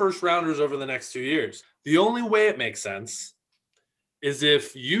 2 first-rounders over the next 2 years. The only way it makes sense is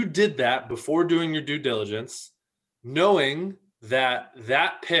if you did that before doing your due diligence, knowing that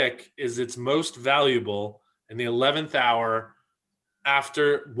that pick is its most valuable in the 11th hour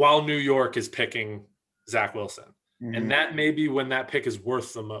while New York is picking Zach Wilson. Mm-hmm. And that may be when that pick is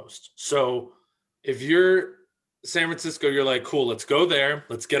worth the most. So if you're San Francisco, you're like, cool, let's go there.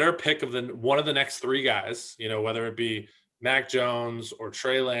 Let's get our pick of one of the next 3 guys, whether it be Mac Jones or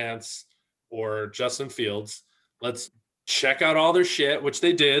Trey Lance or Justin Fields. Let's check out all their shit, which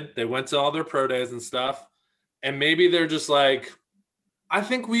they did. They went to all their pro days and stuff. And maybe they're just like, I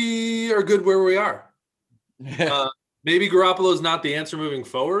think we are good where we are. Maybe Garoppolo's not the answer moving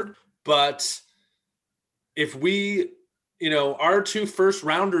forward, but if we, our 2 first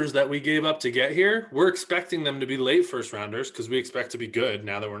rounders that we gave up to get here, we're expecting them to be late first rounders because we expect to be good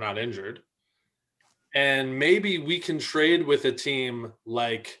now that we're not injured. And maybe we can trade with a team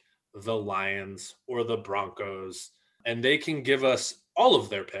like the Lions or the Broncos, and they can give us all of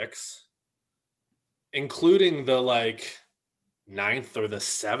their picks, including the like ninth or the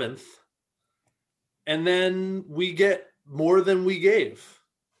seventh, and then we get more than we gave,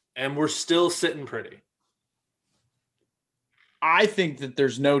 and we're still sitting pretty. I think that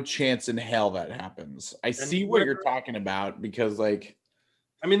there's no chance in hell that happens. I see what you're talking about because, like,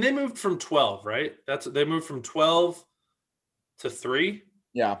 I mean, they moved from 12, right? They moved from 12 to 3.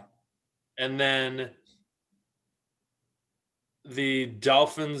 yeah. And then the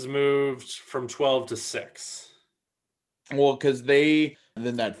Dolphins moved from 12 to 6. Well, because then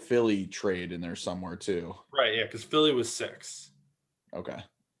that Philly trade in there somewhere too. Right, yeah, because Philly was 6. Okay.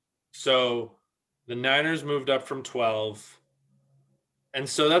 So the Niners moved up from 12. And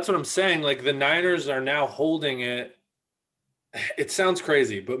so that's what I'm saying. Like the Niners are now holding it. It sounds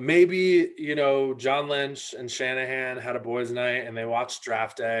crazy, but maybe, John Lynch and Shanahan had a boys' night and they watched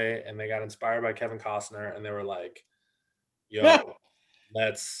Draft Day and they got inspired by Kevin Costner and they were like, yo,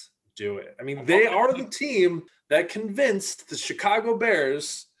 let's do it. I mean, they are the team that convinced the Chicago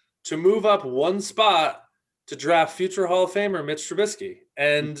Bears to move up one spot to draft future Hall of Famer Mitch Trubisky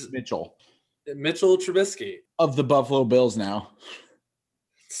and Mitchell Trubisky of the Buffalo Bills now.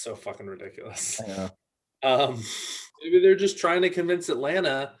 It's so fucking ridiculous. Yeah. Maybe they're just trying to convince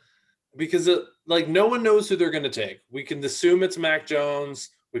Atlanta because no one knows who they're going to take. We can assume it's Mac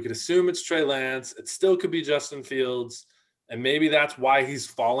Jones. We could assume it's Trey Lance. It still could be Justin Fields. And maybe that's why he's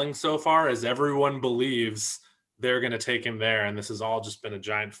falling so far, as everyone believes they're going to take him there. And this has all just been a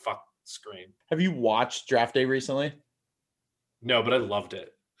giant fuck screen. Have you watched Draft Day recently? No, but I loved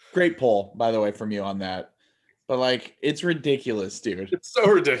it. Great poll, by the way, from you on that. But like, it's ridiculous, dude. It's so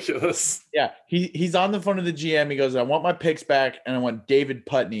ridiculous. Yeah. He's on the phone to the GM. He goes, I want my picks back, and I want David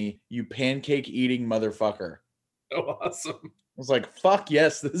Putney, you pancake eating motherfucker. Oh, awesome. I was like, fuck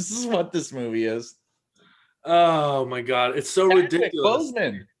yes, this is what this movie is. Oh my God. It's so ridiculous.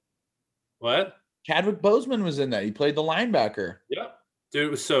 Bozeman. What? Chadwick Boseman was in that. He played the linebacker. Yeah. Dude,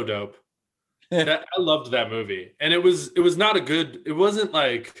 it was so dope. I loved that movie. And it was not it wasn't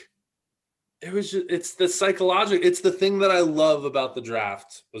like, it was just, it's the psychological, it's the thing that I love about the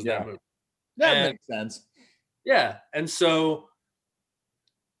draft was that movie. That makes sense. Yeah. And so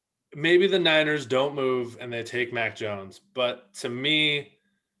maybe the Niners don't move and they take Mac Jones. But to me,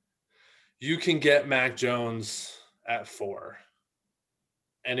 you can get Mac Jones at 4.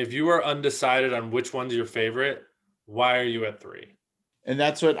 And if you are undecided on which one's your favorite, why are you at 3? And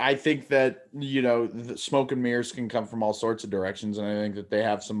that's what I think that, the smoke and mirrors can come from all sorts of directions. And I think that they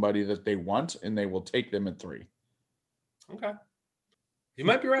have somebody that they want and they will take them at 3. Okay. You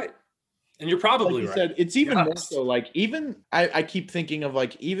might be right. And you're probably right. Said, it's even more so like, even I keep thinking of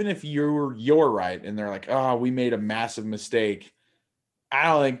like, even if you're right and they're like, oh, we made a massive mistake. I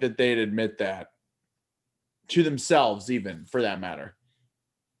don't think that they'd admit that to themselves, even for that matter.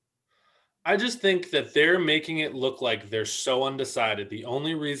 I just think that they're making it look like they're so undecided. The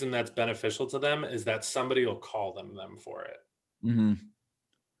only reason that's beneficial to them is that somebody will call them for it. Mm-hmm.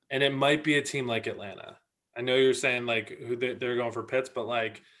 And it might be a team like Atlanta. I know you're saying like who they're going for Pitts, but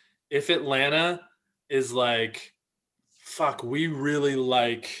like if Atlanta is like, fuck, we really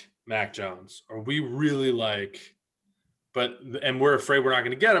like Mac Jones, or we really like, and we're afraid we're not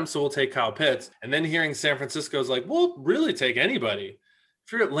going to get him, so we'll take Kyle Pitts. And then hearing San Francisco's like, we'll really take anybody.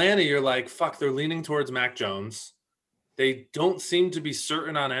 If you're Atlanta, you're like, fuck, they're leaning towards Mac Jones. They don't seem to be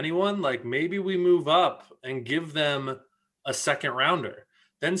certain on anyone. Like maybe we move up and give them a second rounder.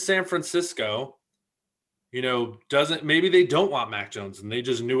 Then San Francisco, maybe they don't want Mac Jones and they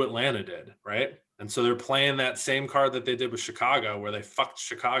just knew Atlanta did, right? And so they're playing that same card that they did with Chicago where they fucked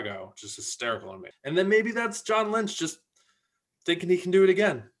Chicago, just hysterical on me. And then maybe that's John Lynch just thinking he can do it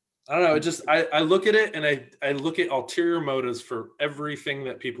again. I don't know. It just, I look at it and I look at ulterior motives for everything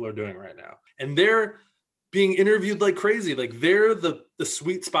that people are doing right now. And they're being interviewed like crazy. Like they're the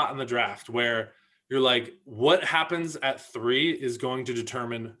sweet spot in the draft where you're like, what happens at 3 is going to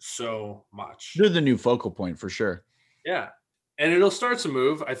determine so much. They're the new focal point for sure. Yeah. And it'll start to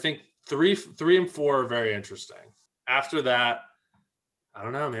move. I think 3 and 4 are very interesting. After that, I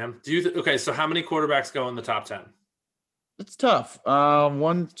don't know, man. Okay. So how many quarterbacks go in the top 10? It's tough.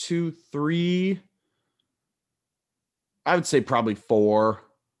 1, 2, 3. I would say probably 4.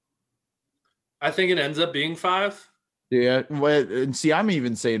 I think it ends up being 5. Yeah. And see, I'm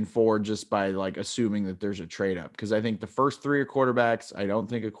even saying 4 just by like assuming that there's a trade up, because I think the first 3 are quarterbacks. I don't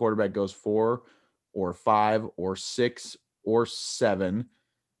think a quarterback goes 4 or 5 or 6 or 7.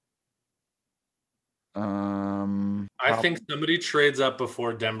 I think somebody trades up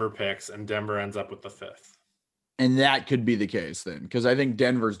before Denver picks and Denver ends up with the 5th. And that could be the case then, because I think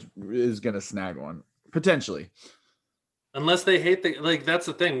Denver is going to snag one potentially. Unless they hate that's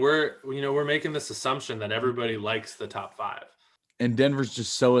the thing. We're making this assumption that everybody likes the top 5. And Denver's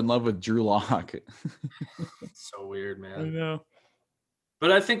just so in love with Drew Lock. So weird, man. I know.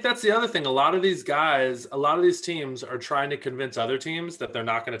 But I think that's the other thing. A lot of these teams are trying to convince other teams that they're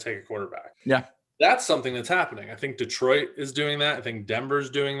not going to take a quarterback. Yeah. That's something that's happening. I think Detroit is doing that. I think Denver's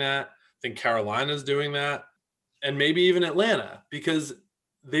doing that. I think Carolina's doing that. And maybe even Atlanta, because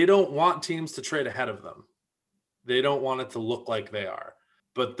they don't want teams to trade ahead of them. They don't want it to look like they are.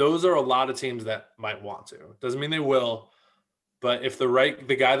 But those are a lot of teams that might want to. Doesn't mean they will. But if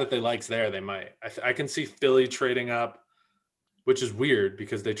the guy that they like's there, they might. I can see Philly trading up, which is weird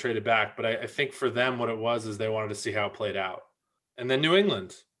because they traded back. But I think for them, what it was is they wanted to see how it played out. And then New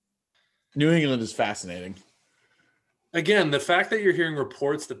England. New England is fascinating. Again, the fact that you're hearing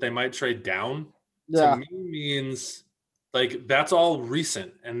reports that they might trade down to me means like that's all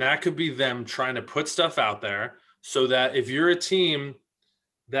recent. And that could be them trying to put stuff out there so that if you're a team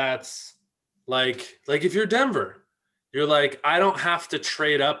that's like if you're Denver, you're like, I don't have to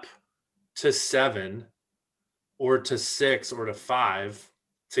trade up to 7 or to 6 or to 5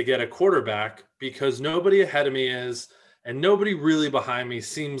 to get a quarterback because nobody ahead of me is, and nobody really behind me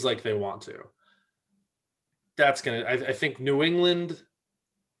seems like they want to. That's going to, I think New England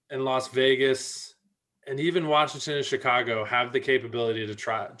and Las Vegas and even Washington and Chicago have the capability to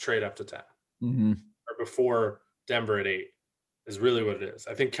trade up to 10 or before Denver at 8 is really what it is.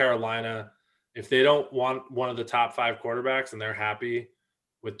 I think Carolina, if they don't want one of the top 5 quarterbacks and they're happy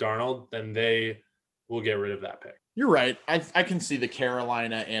with Darnold, then they will get rid of that pick. You're right. I can see the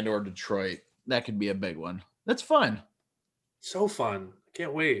Carolina and or Detroit. That could be a big one. That's fun. So fun. I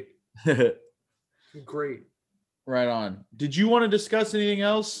can't wait. Great. Right on. Did you want to discuss anything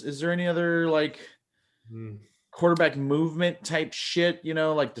else? Is there any other quarterback movement type shit?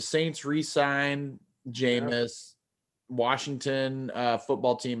 Like the Saints re-signed Jameis. Washington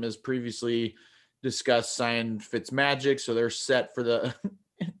football team has previously discussed signed Fitzmagic, so they're set for the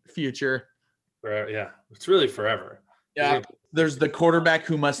future. Yeah, it's really forever. Yeah, there's the quarterback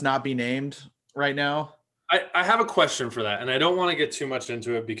who must not be named right now. I have a question for that, and I don't want to get too much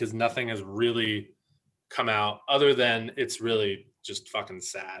into it because nothing has really come out other than it's really just fucking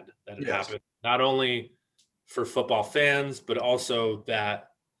sad that it happened. Not only for football fans, but also that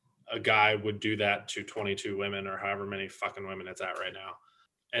a guy would do that to 22 women or however many fucking women it's at right now.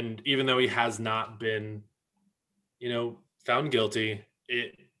 And even though he has not been, found guilty,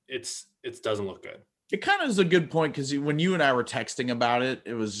 it doesn't look good. It kind of is a good point because when you and I were texting about it,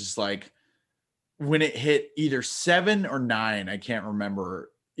 it was just like when it hit either 7 or 9, I can't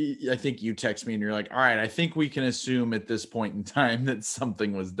remember. I think you text me and you're like, all right, I think we can assume at this point in time that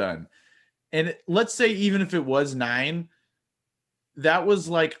something was done. And let's say even if it was 9, that was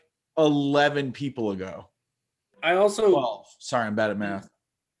like 11 people ago. I also 12. Sorry, I'm bad at math.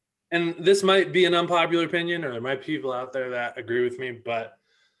 And this might be an unpopular opinion, or there might be people out there that agree with me, but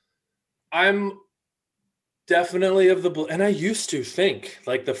I'm definitely and I used to think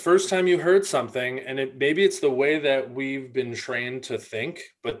like the first time you heard something, and maybe it's the way that we've been trained to think,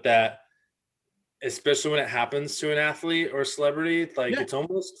 but that especially when it happens to an athlete or celebrity, it's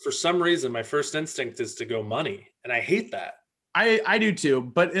almost for some reason, my first instinct is to go money. And I hate that. I do too.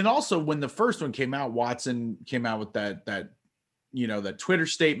 But and also when the first one came out, Watson came out with that Twitter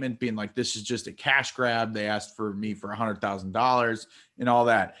statement being like, this is just a cash grab. They asked for me for $100,000 and all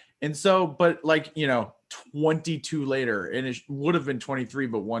that. And so, but 22 later, and it would have been 23,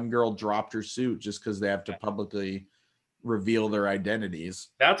 but one girl dropped her suit just because they have to publicly reveal their identities.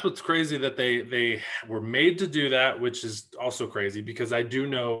 That's what's crazy, that they were made to do that, which is also crazy because I do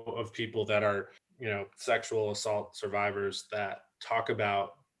know of people that are, sexual assault survivors that talk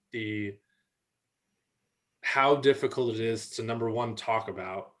about how difficult it is to, number one, talk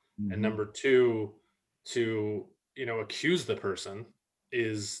about, and number two, to, accuse the person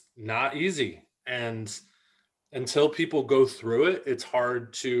is not easy. And until people go through it, it's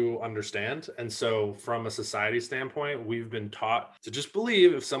hard to understand. And so from a society standpoint, we've been taught to just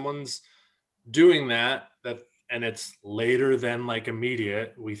believe if someone's doing that, and it's later than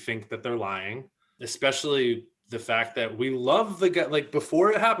immediate, we think that they're lying, especially the fact that we love the guy.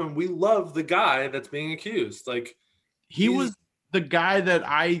 Before it happened, we love the guy that's being accused. He was the guy that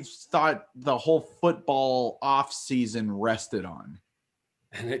I thought the whole football off season rested on.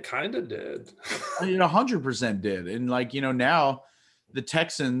 And it kind of did. 100% did. And now the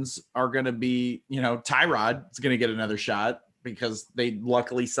Texans are going to be, Tyrod is going to get another shot because they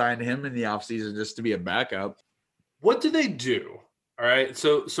luckily signed him in the offseason just to be a backup. What do they do? All right.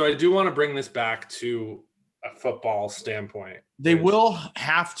 So I do want to bring this back to a football standpoint. They will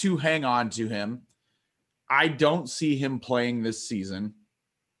have to hang on to him. I don't see him playing this season.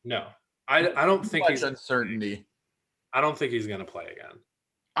 No, I don't think he's uncertainty. I don't think he's going to play again.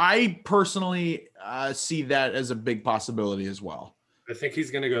 I personally see that as a big possibility as well. I think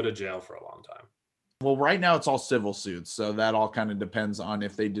he's going to go to jail for a long time. Well, right now it's all civil suits, so that all kind of depends on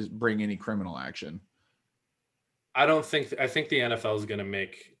if they just bring any criminal action. I think the NFL is going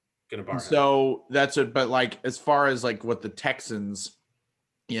to bar him. So that's it. But like, as far as like what the Texans,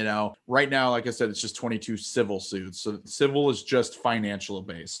 right now, like I said, it's just 22 civil suits. So civil is just financial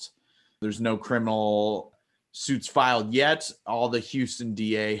based. There's no criminal suits filed yet. All the Houston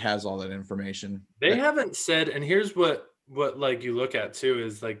DA has all that information. They haven't said, and here's what like you look at too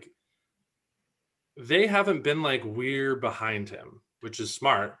is like, they haven't been like, we're behind him, which is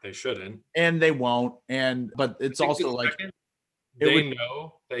smart. They shouldn't. And they won't. But it's also like, they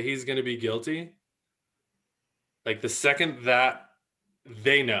know that he's going to be guilty. Like the second that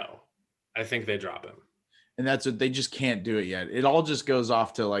they know, I think they drop him. And that's what they just can't do it yet. It all just goes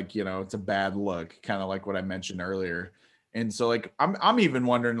off to like, it's a bad look, kind of like what I mentioned earlier. And so like, I'm even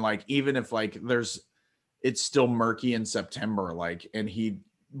wondering, like, even if like it's still murky in September, like, and he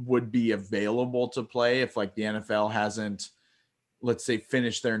would be available to play if like the NFL hasn't, let's say,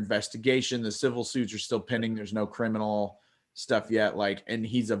 finished their investigation, the civil suits are still pending, there's no criminal stuff yet, like, and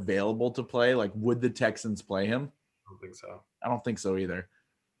he's available to play, like, would the Texans play him? I don't think so. I don't think so either.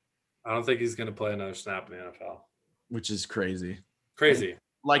 I don't think he's going to play another snap in the NFL, which is crazy. And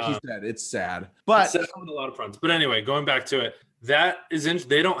like you said, it's sad, but it's sad on a lot of fronts. But anyway, going back to it, that is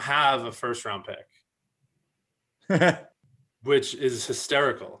they don't have a first round pick, which is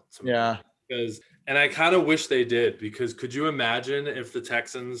hysterical to me. Yeah. And I kind of wish they did, because could you imagine if the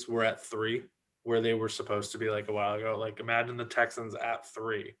Texans were at 3 where they were supposed to be like a while ago? Like, imagine the Texans at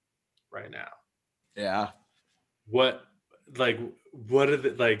 3 right now. Yeah. What are they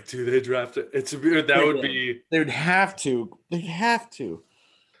like? Do they draft it? They would have to. They'd have to.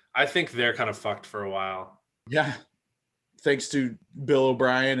 I think they're kind of fucked for a while. Yeah. Thanks to Bill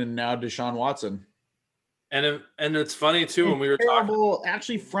O'Brien and now Deshaun Watson. And it's funny too, when we were talking,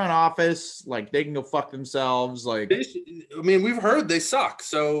 actually, front office, like, they can go fuck themselves. Like, we've heard they suck,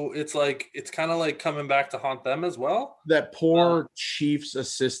 so it's like, it's kind of like coming back to haunt them as well. That poor Chiefs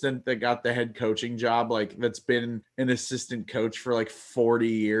assistant that got the head coaching job, like, that's been an assistant coach for like 40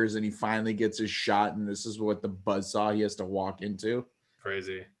 years, and he finally gets his shot, and this is what the buzzsaw he has to walk into.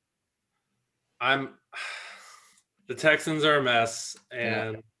 Crazy. The Texans are a mess,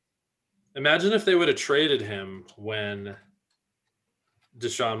 and. Yeah. Imagine if they would have traded him when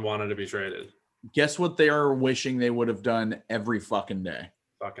Deshaun wanted to be traded. Guess what they are wishing they would have done every fucking day.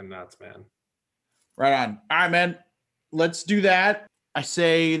 Fucking nuts, man. Right on. All right, man. Let's do that. I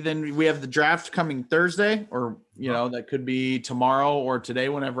say then we have the draft coming Thursday, or, that could be tomorrow or today,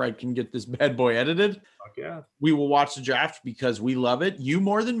 whenever I can get this bad boy edited. Fuck yeah. We will watch the draft because we love it. You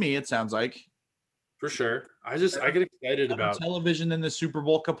more than me, it sounds like. For sure. I get excited about television and the Super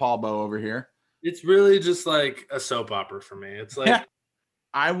Bowl Capalbo over here. It's really just like a soap opera for me. It's like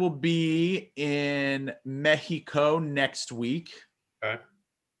I will be in Mexico next week. Okay.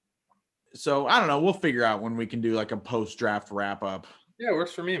 So I don't know. We'll figure out when we can do like a post-draft wrap up. Yeah, it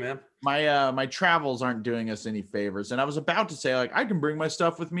works for me, man. My travels aren't doing us any favors. And I was about to say, like, I can bring my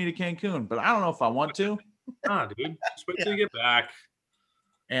stuff with me to Cancun, but I don't know if I want to. Nah, dude. Just wait till you get back.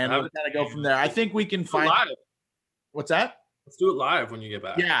 And we'll kind of go from there. I think we can find. Live. What's that? Let's do it live when you get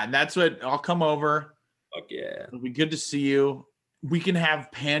back. Yeah, that's what I'll come over. Fuck yeah. It'll be good to see you. We can have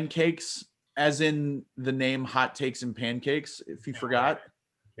pancakes, as in the name Hot Takes and Pancakes, if you forgot.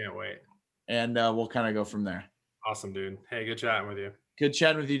 Can't wait. And we'll kind of go from there. Awesome, dude. Hey, good chatting with you. Good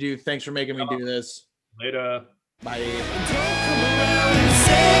chatting with you, dude. Thanks for making me do this. Later. Bye. Don't come around and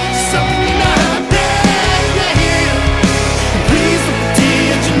say something